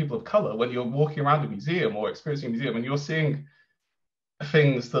 especially for people of color, when you're walking around a museum or experiencing a museum and you're seeing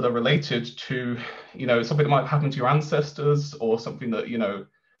things that are related to, something that might have happened to your ancestors, or something that,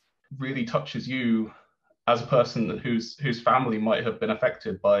 really touches you as a person whose family might have been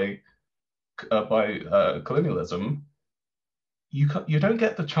affected by colonialism. You don't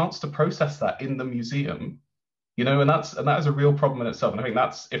get the chance to process that in the museum, and that is a real problem in itself. And I think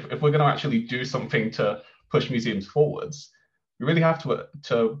that's, if we're going to actually do something to push museums forwards, we really have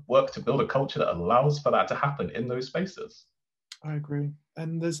to work to build a culture that allows for that to happen in those spaces. I agree.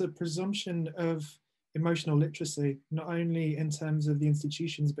 And there's a presumption of emotional literacy, not only in terms of the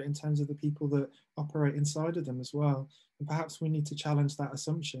institutions, but in terms of the people that operate inside of them as well. And perhaps we need to challenge that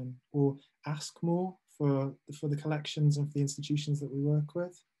assumption, or ask more for the collections and for the institutions that we work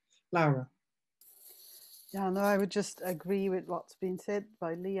with. Laura. Yeah, no, I would just agree with what's been said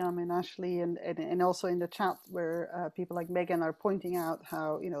by Liam and Ashley, and also in the chat where people like Megan are pointing out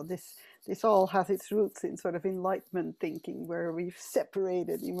how, you know, this all has its roots in sort of Enlightenment thinking, where we've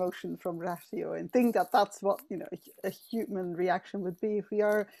separated emotion from ratio, and think that that's what, you know, a human reaction would be if we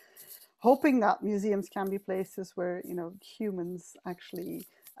are hoping that museums can be places where, you know, humans actually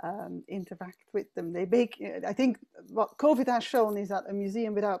interact with them. They make, I think what COVID has shown is that a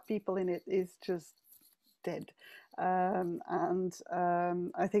museum without people in it is just dead. I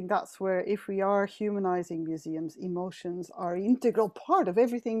think that's where, if we are humanizing museums, emotions are an integral part of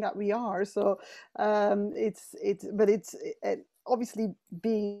everything that we are. So it's obviously,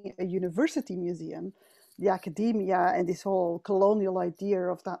 being a university museum, the academia and this whole colonial idea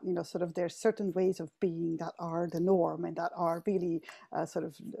of that, you know, sort of there's certain ways of being that are the norm and that are really sort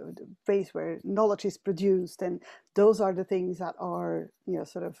of ways where knowledge is produced, and those are the things that are, you know,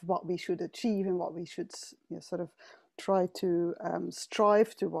 sort of what we should achieve and what we should, you know, sort of try to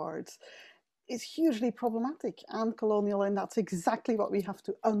strive towards, is hugely problematic and colonial, and that's exactly what we have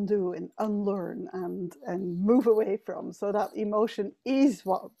to undo and unlearn and move away from, so that emotion is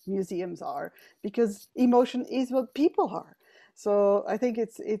what museums are, because emotion is what people are. So I think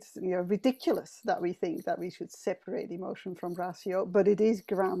it's you know, ridiculous that we think that we should separate emotion from ratio, but it is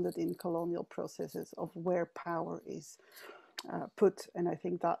grounded in colonial processes of where power is put, and I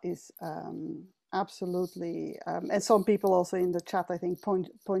think that is absolutely, and some people also in the chat, I think,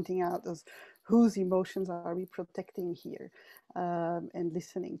 pointing out as whose emotions are we protecting here, and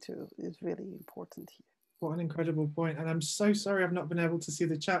listening to is really important here. What an incredible point. And I'm so sorry I've not been able to see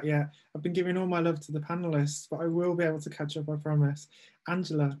the chat yet. I've been giving all my love to the panelists, but I will be able to catch up, I promise.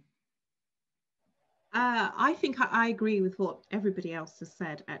 Angela. I think I agree with what everybody else has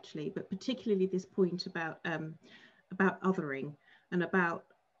said, actually, but particularly this point about othering and about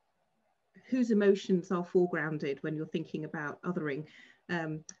whose emotions are foregrounded when you're thinking about othering.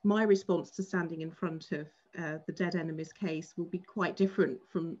 My response to standing in front of the dead enemy's case will be quite different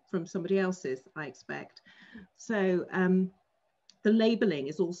from somebody else's, I expect. So the labeling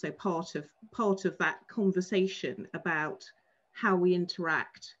is also part of that conversation about how we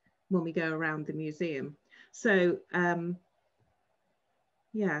interact when we go around the museum. So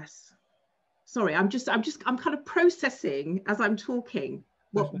yes, sorry, I'm kind of processing as I'm talking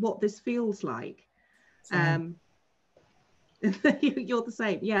what this feels like. You're the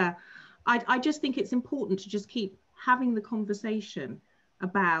same. Yeah, I just think it's important to just keep having the conversation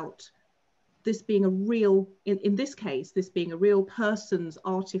about this being a real, in this case, this being a real person's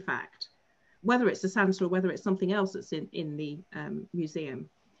artifact, whether it's a Santa or whether it's something else that's in the museum,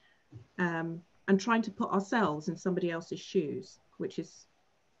 and trying to put ourselves in somebody else's shoes, which is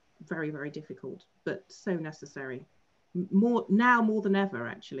very, very difficult, but so necessary. More than ever,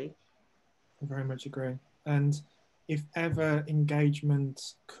 actually. I very much agree. And if ever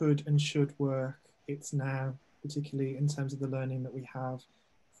engagement could and should work, it's now, particularly in terms of the learning that we have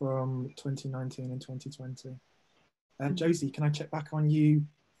from 2019 and 2020. Josie, can I check back on you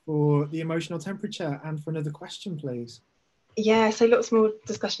for the emotional temperature and for another question, please? Yeah, so lots more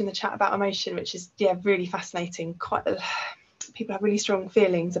discussion in the chat about emotion, which is, yeah, really fascinating. People have really strong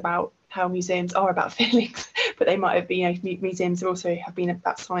feelings about how museums are about feelings, but they might have been, you know, museums also have been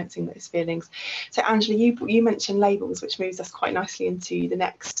about sciencing those feelings. So Angela, you mentioned labels, which moves us quite nicely into the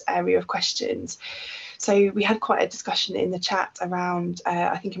next area of questions. So we had quite a discussion in the chat around,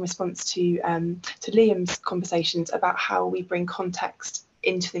 I think in response to Liam's conversations about how we bring context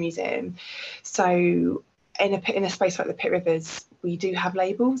into the museum. So in a space like the Pitt Rivers, we do have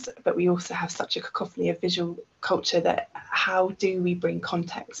labels, but we also have such a cacophony of visual culture that how do we bring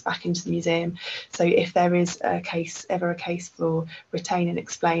context back into the museum? So if there is ever a case for retain and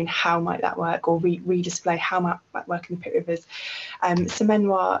explain, how might that work, or redisplay, how might that work in the Pitt Rivers?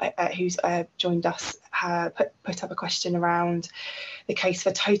 Semenoir, who's joined us, put up a question around the case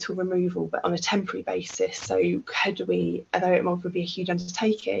for total removal, but on a temporary basis. So could we, although it would be a huge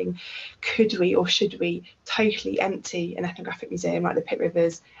undertaking, could we or should we totally empty an ethnographic museum like the Pitt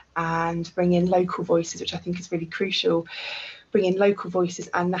Rivers and bring in local voices, which I think is really crucial, bring in local voices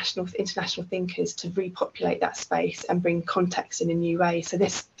and international thinkers to repopulate that space and bring context in a new way? So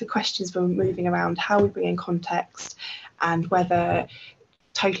the questions were moving around how we bring in context and whether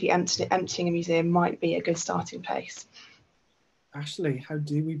totally emptying a museum might be a good starting place. Ashley, how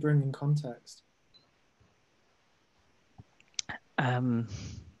do we bring in context?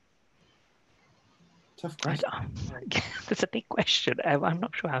 Tough question. That's a big question. I'm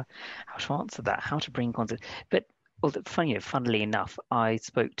not sure how to answer that, how to bring context. But funnily enough, I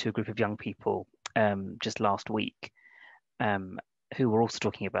spoke to a group of young people just last week who were also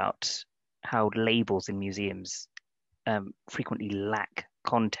talking about how labels in museums frequently lack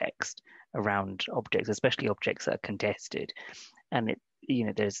context around objects, especially objects that are contested, and it, you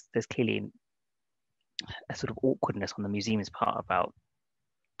know, there's clearly a sort of awkwardness on the museum's part about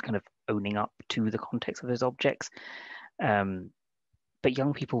kind of owning up to the context of those objects. But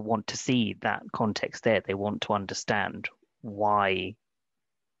young people want to see that context there. They want to understand why,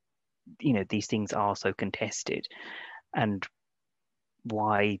 you know, these things are so contested, and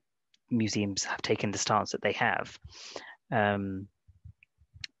why museums have taken the stance that they have.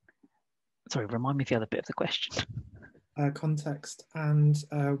 Sorry, remind me of the other bit of the question. Context, and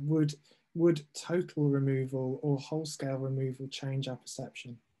would total removal or whole scale removal change our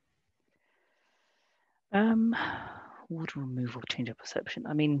perception? Would removal change our perception?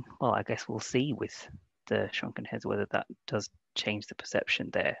 I mean, well, I guess we'll see with the shrunken heads whether that does change the perception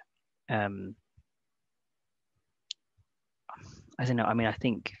there. I don't know. I mean, I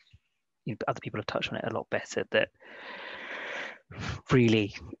think, you know, other people have touched on it a lot better, that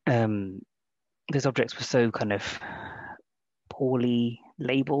really those objects were so kind of poorly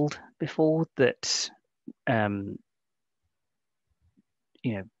labeled before that, you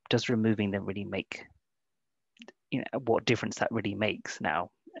know, does removing them really make, you know, what difference that really makes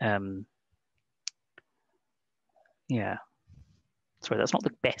now? Yeah. Sorry, that's not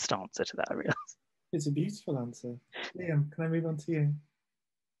the best answer to that, I realize. It's a beautiful answer. Liam, can I move on to you?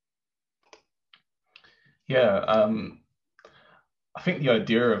 Yeah, I think the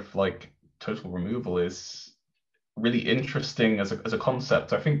idea of like total removal is really interesting as a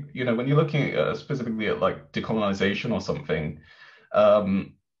concept. I think, you know, when you're looking at, specifically at like decolonization or something, a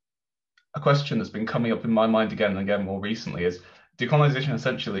question that's been coming up in my mind again and again more recently is decolonization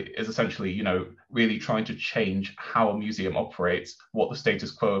essentially, you know, really trying to change how a museum operates, what the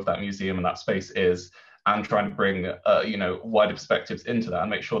status quo of that museum and that space is, and trying to bring, you know, wider perspectives into that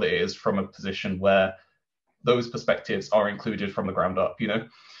and make sure that it is from a position where those perspectives are included from the ground up, you know.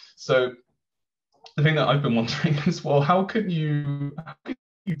 So the thing that I've been wondering is, well, how can you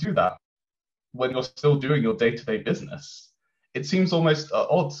do that when you're still doing your day-to-day business? It seems almost at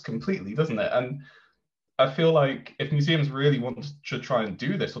odds completely, doesn't it? And I feel like if museums really want to try and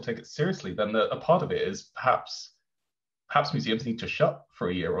do this or take it seriously, then a part of it is perhaps museums need to shut for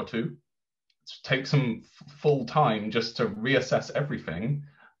a year or two, to take some full time just to reassess everything,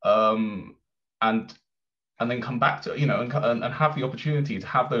 and then come back to, you know, and have the opportunity to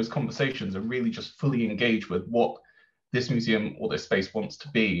have those conversations and really just fully engage with what this museum or this space wants to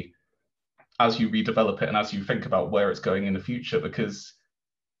be as you redevelop it and as you think about where it's going in the future. Because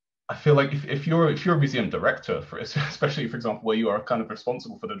I feel like if you're a museum director, especially, for example, where you are kind of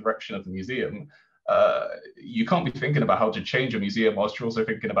responsible for the direction of the museum, you can't be thinking about how to change a museum whilst you're also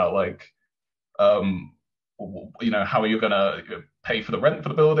thinking about, like, you know, how are you going to pay for the rent for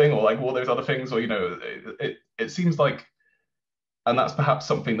the building, or like all those other things, or, you know, it seems like, and that's perhaps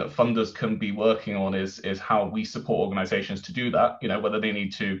something that funders can be working on, is how we support organizations to do that, you know, whether they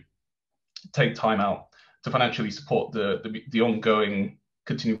need to take time out to financially support the ongoing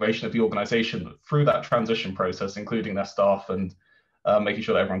continuation of the organization through that transition process, including their staff, and making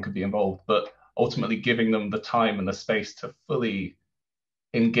sure that everyone could be involved, but ultimately giving them the time and the space to fully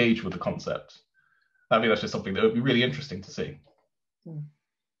engage with the concept. I think that's just something that would be really interesting to see.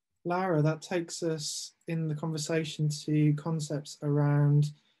 Lara, that takes us in the conversation to concepts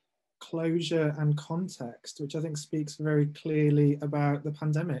around closure and context, which I think speaks very clearly about the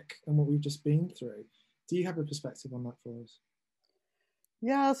pandemic and what we've just been through. Do you have a perspective on that for us?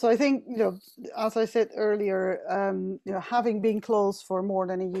 Yeah, so I think, you know, as I said earlier, you know, having been closed for more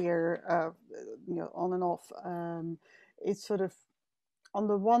than a year, you know, on and off, it's sort of, on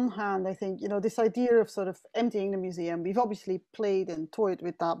the one hand, I think, you know, this idea of sort of emptying the museum, we've obviously played and toyed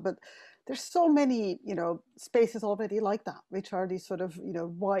with that, but there's so many, you know, spaces already like that, which are these sort of, you know,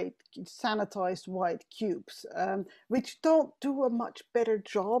 white, sanitized white cubes, which don't do a much better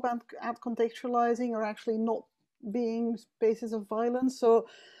job at contextualizing or actually not being spaces of violence. So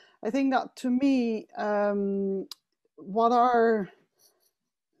I think that, to me, what our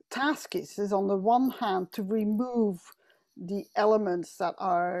task is on the one hand to remove the elements that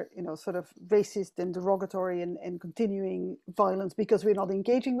are, you know, sort of racist and derogatory and continuing violence, because we're not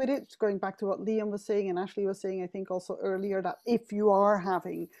engaging with it. It's going back to what Liam was saying and Ashley was saying, I think also earlier, that if you are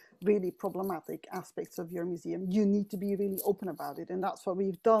having really problematic aspects of your museum, you need to be really open about it. And that's what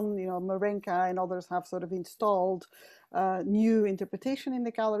we've done. You know, Marenka and others have sort of installed new interpretation in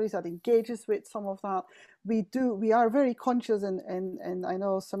the galleries that engages with some of that. We are very conscious, and I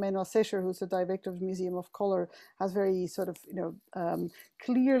know Samena Sesher, who's the director of the Museum of Color, has very sort of,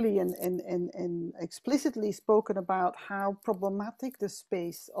 clearly and explicitly spoken about how problematic the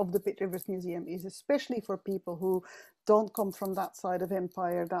space of the Pitt Rivers Museum is, especially for people who don't come from that side of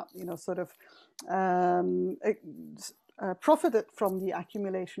empire that, profited from the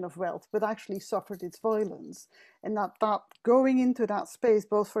accumulation of wealth, but actually suffered its violence. And that going into that space,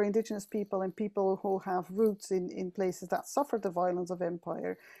 both for indigenous people and people who have roots in places that suffered the violence of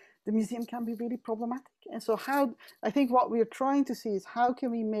empire, the museum can be really problematic. And so I think what we're trying to see is how can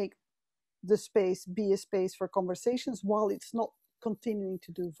we make the space be a space for conversations while it's not continuing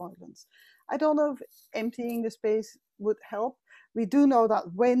to do violence. I don't know if emptying the space would help. We do know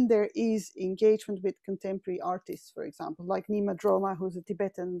that when there is engagement with contemporary artists, for example, like Nima Droma, who's a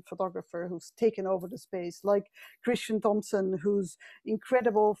Tibetan photographer who's taken over the space, like Christian Thompson, whose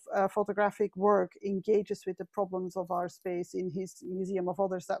incredible photographic work engages with the problems of our space in his Museum of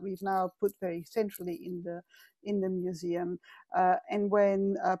Others that we've now put very centrally in the museum. And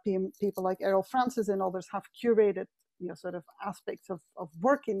when people like Errol Francis and others have curated sort of aspects of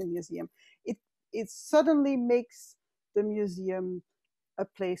work in the museum, it suddenly makes the museum a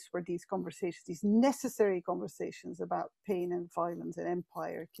place where these conversations, these necessary conversations about pain and violence and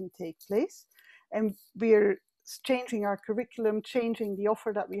empire can take place. And we're changing our curriculum, changing the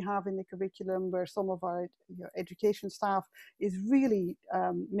offer that we have in the curriculum, where some of our education staff is really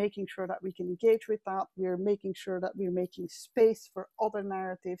making sure that we can engage with that. We're making sure that we're making space for other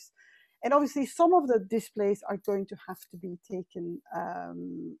narratives. And obviously some of the displays are going to have to be taken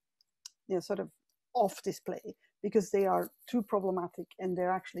sort of off display because they are too problematic and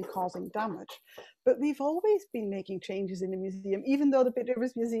they're actually causing damage. But we've always been making changes in the museum, even though the Pitt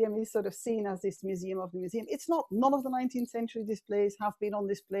Rivers Museum is sort of seen as this museum of the museum. It's not. None of the 19th century displays have been on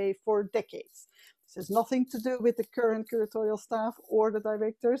display for decades. This has nothing to do with the current curatorial staff or the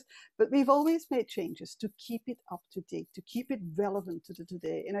directors, but we've always made changes to keep it up to date, to keep it relevant to the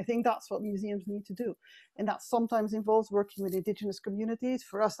today. And I think that's what museums need to do. And that sometimes involves working with indigenous communities.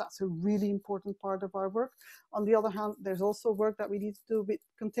 For us, that's a really important part of our work. On the other hand, there's also work that we need to do with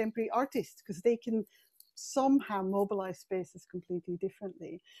contemporary artists, because they can somehow mobilize spaces completely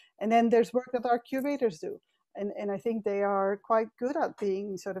differently. And then there's work that our curators do. And I think they are quite good at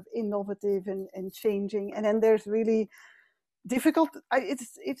being sort of innovative and changing. And then there's really difficult,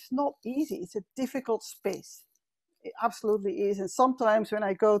 it's not easy. It's a difficult space. It absolutely is. And sometimes when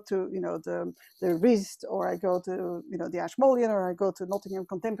I go to, the RIST, or I go to, the Ashmolean, or I go to Nottingham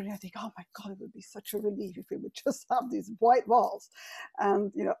Contemporary, I think, oh my God, it would be such a relief if we would just have these white walls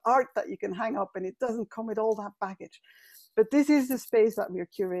and, art that you can hang up and it doesn't come with all that baggage. But this is the space that we're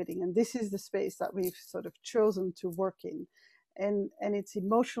curating, and this is the space that we've sort of chosen to work in. And it's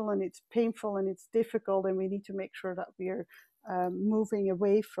emotional and it's painful and it's difficult, and we need to make sure that we're moving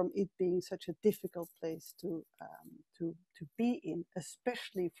away from it being such a difficult place to be in,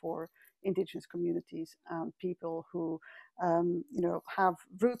 especially for indigenous communities and people who have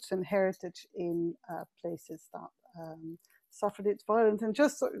roots and heritage in places that suffered its violence. And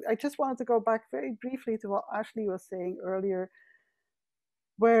I just wanted to go back very briefly to what Ashley was saying earlier,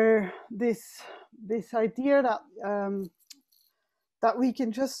 where this idea that we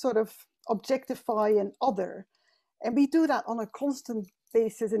can just sort of objectify an other. And we do that on a constant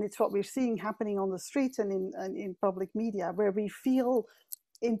basis, and it's what we're seeing happening on the streets and in public media, where we feel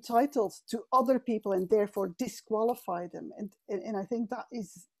entitled to other people and therefore disqualify them. And I think that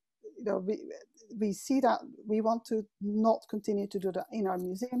is, we see that we want to not continue to do that in our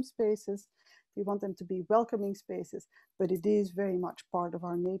museum spaces. We want them to be welcoming spaces, but it is very much part of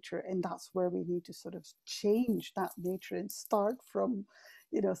our nature, and that's where we need to sort of change that nature and start from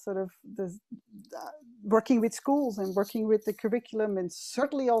sort of working with schools and working with the curriculum, and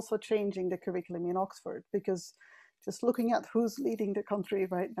certainly also changing the curriculum in Oxford, because just looking at who's leading the country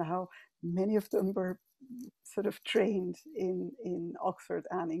right now, many of them were sort of trained in Oxford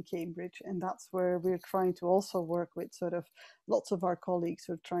and in Cambridge. And that's where we're trying to also work with sort of lots of our colleagues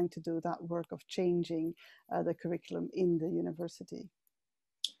who are trying to do that work of changing the curriculum in the university.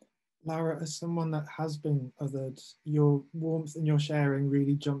 Laura, as someone that has been othered, your warmth and your sharing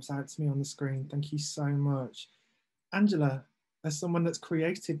really jumps out to me on the screen. Thank you so much. Angela, as someone that's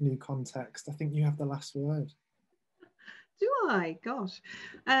created new context, I think you have the last word. Do I? Gosh,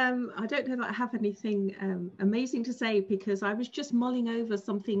 I don't know that I have anything amazing to say, because I was just mulling over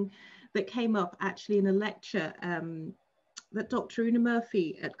something that came up actually in a lecture that Dr. Una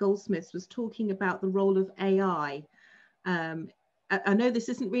Murphy at Goldsmiths was talking about the role of AI. I know this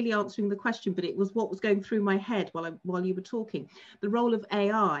isn't really answering the question, but it was what was going through my head while you were talking. The role of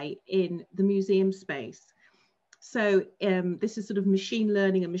AI in the museum space. So this is sort of machine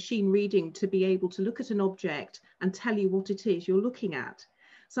learning and machine reading to be able to look at an object and tell you what it is you're looking at.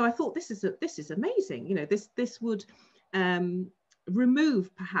 So I thought this is amazing. You know, this would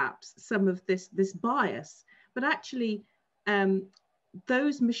remove perhaps some of this bias, but actually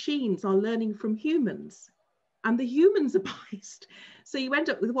those machines are learning from humans. And the humans are biased. So you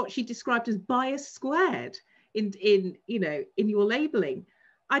end up with what she described as bias squared in your labeling.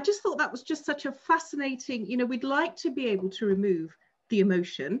 I just thought that was just such a fascinating, you know, we'd like to be able to remove the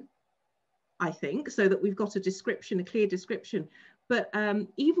emotion, I think, so that we've got a description, a clear description. But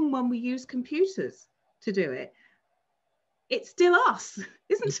even when we use computers to do it, it's still us,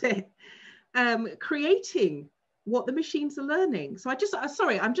 isn't it? Creating what the machines are learning. So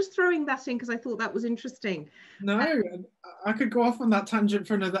I'm just throwing that in because I thought that was interesting. No, I could go off on that tangent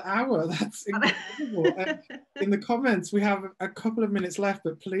for another hour. That's incredible. In the comments, we have a couple of minutes left,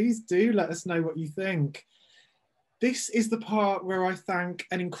 but please do let us know what you think. This is the part where I thank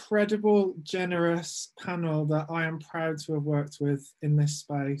an incredible, generous panel that I am proud to have worked with in this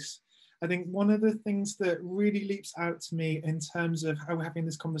space. I think one of the things that really leaps out to me in terms of how we're having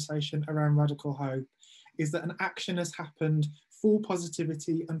this conversation around radical hope is that an action has happened for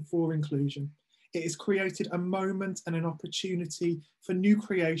positivity and for inclusion. It has created a moment and an opportunity for new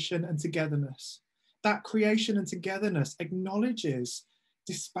creation and togetherness. That creation and togetherness acknowledges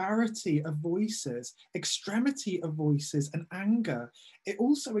disparity of voices, extremity of voices, and anger. It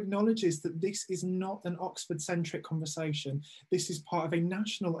also acknowledges that this is not an Oxford-centric conversation. This is part of a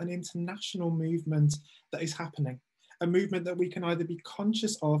national and international movement that is happening. A movement that we can either be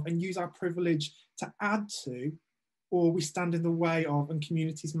conscious of and use our privilege to add to, or we stand in the way of and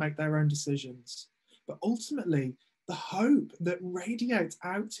communities make their own decisions. But ultimately, the hope that radiates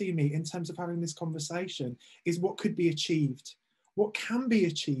out to me in terms of having this conversation is what could be achieved, what can be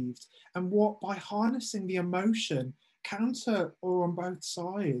achieved, and what, by harnessing the emotion, counter or on both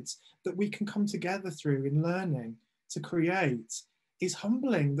sides, that we can come together through in learning to create, is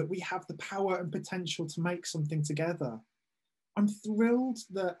humbling that we have the power and potential to make something together. I'm thrilled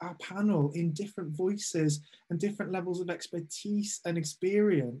that our panel, in different voices and different levels of expertise and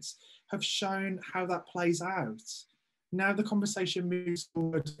experience, have shown how that plays out. Now the conversation moves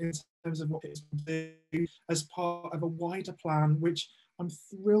forward in terms of what it's to do as part of a wider plan, which I'm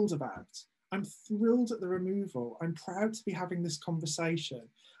thrilled about. I'm thrilled at the removal. I'm proud to be having this conversation,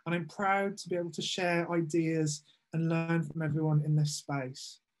 and I'm proud to be able to share ideas and learn from everyone in this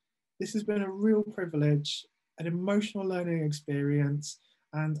space. This has been a real privilege, an emotional learning experience,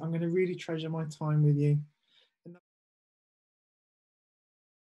 and I'm going to really treasure my time with you.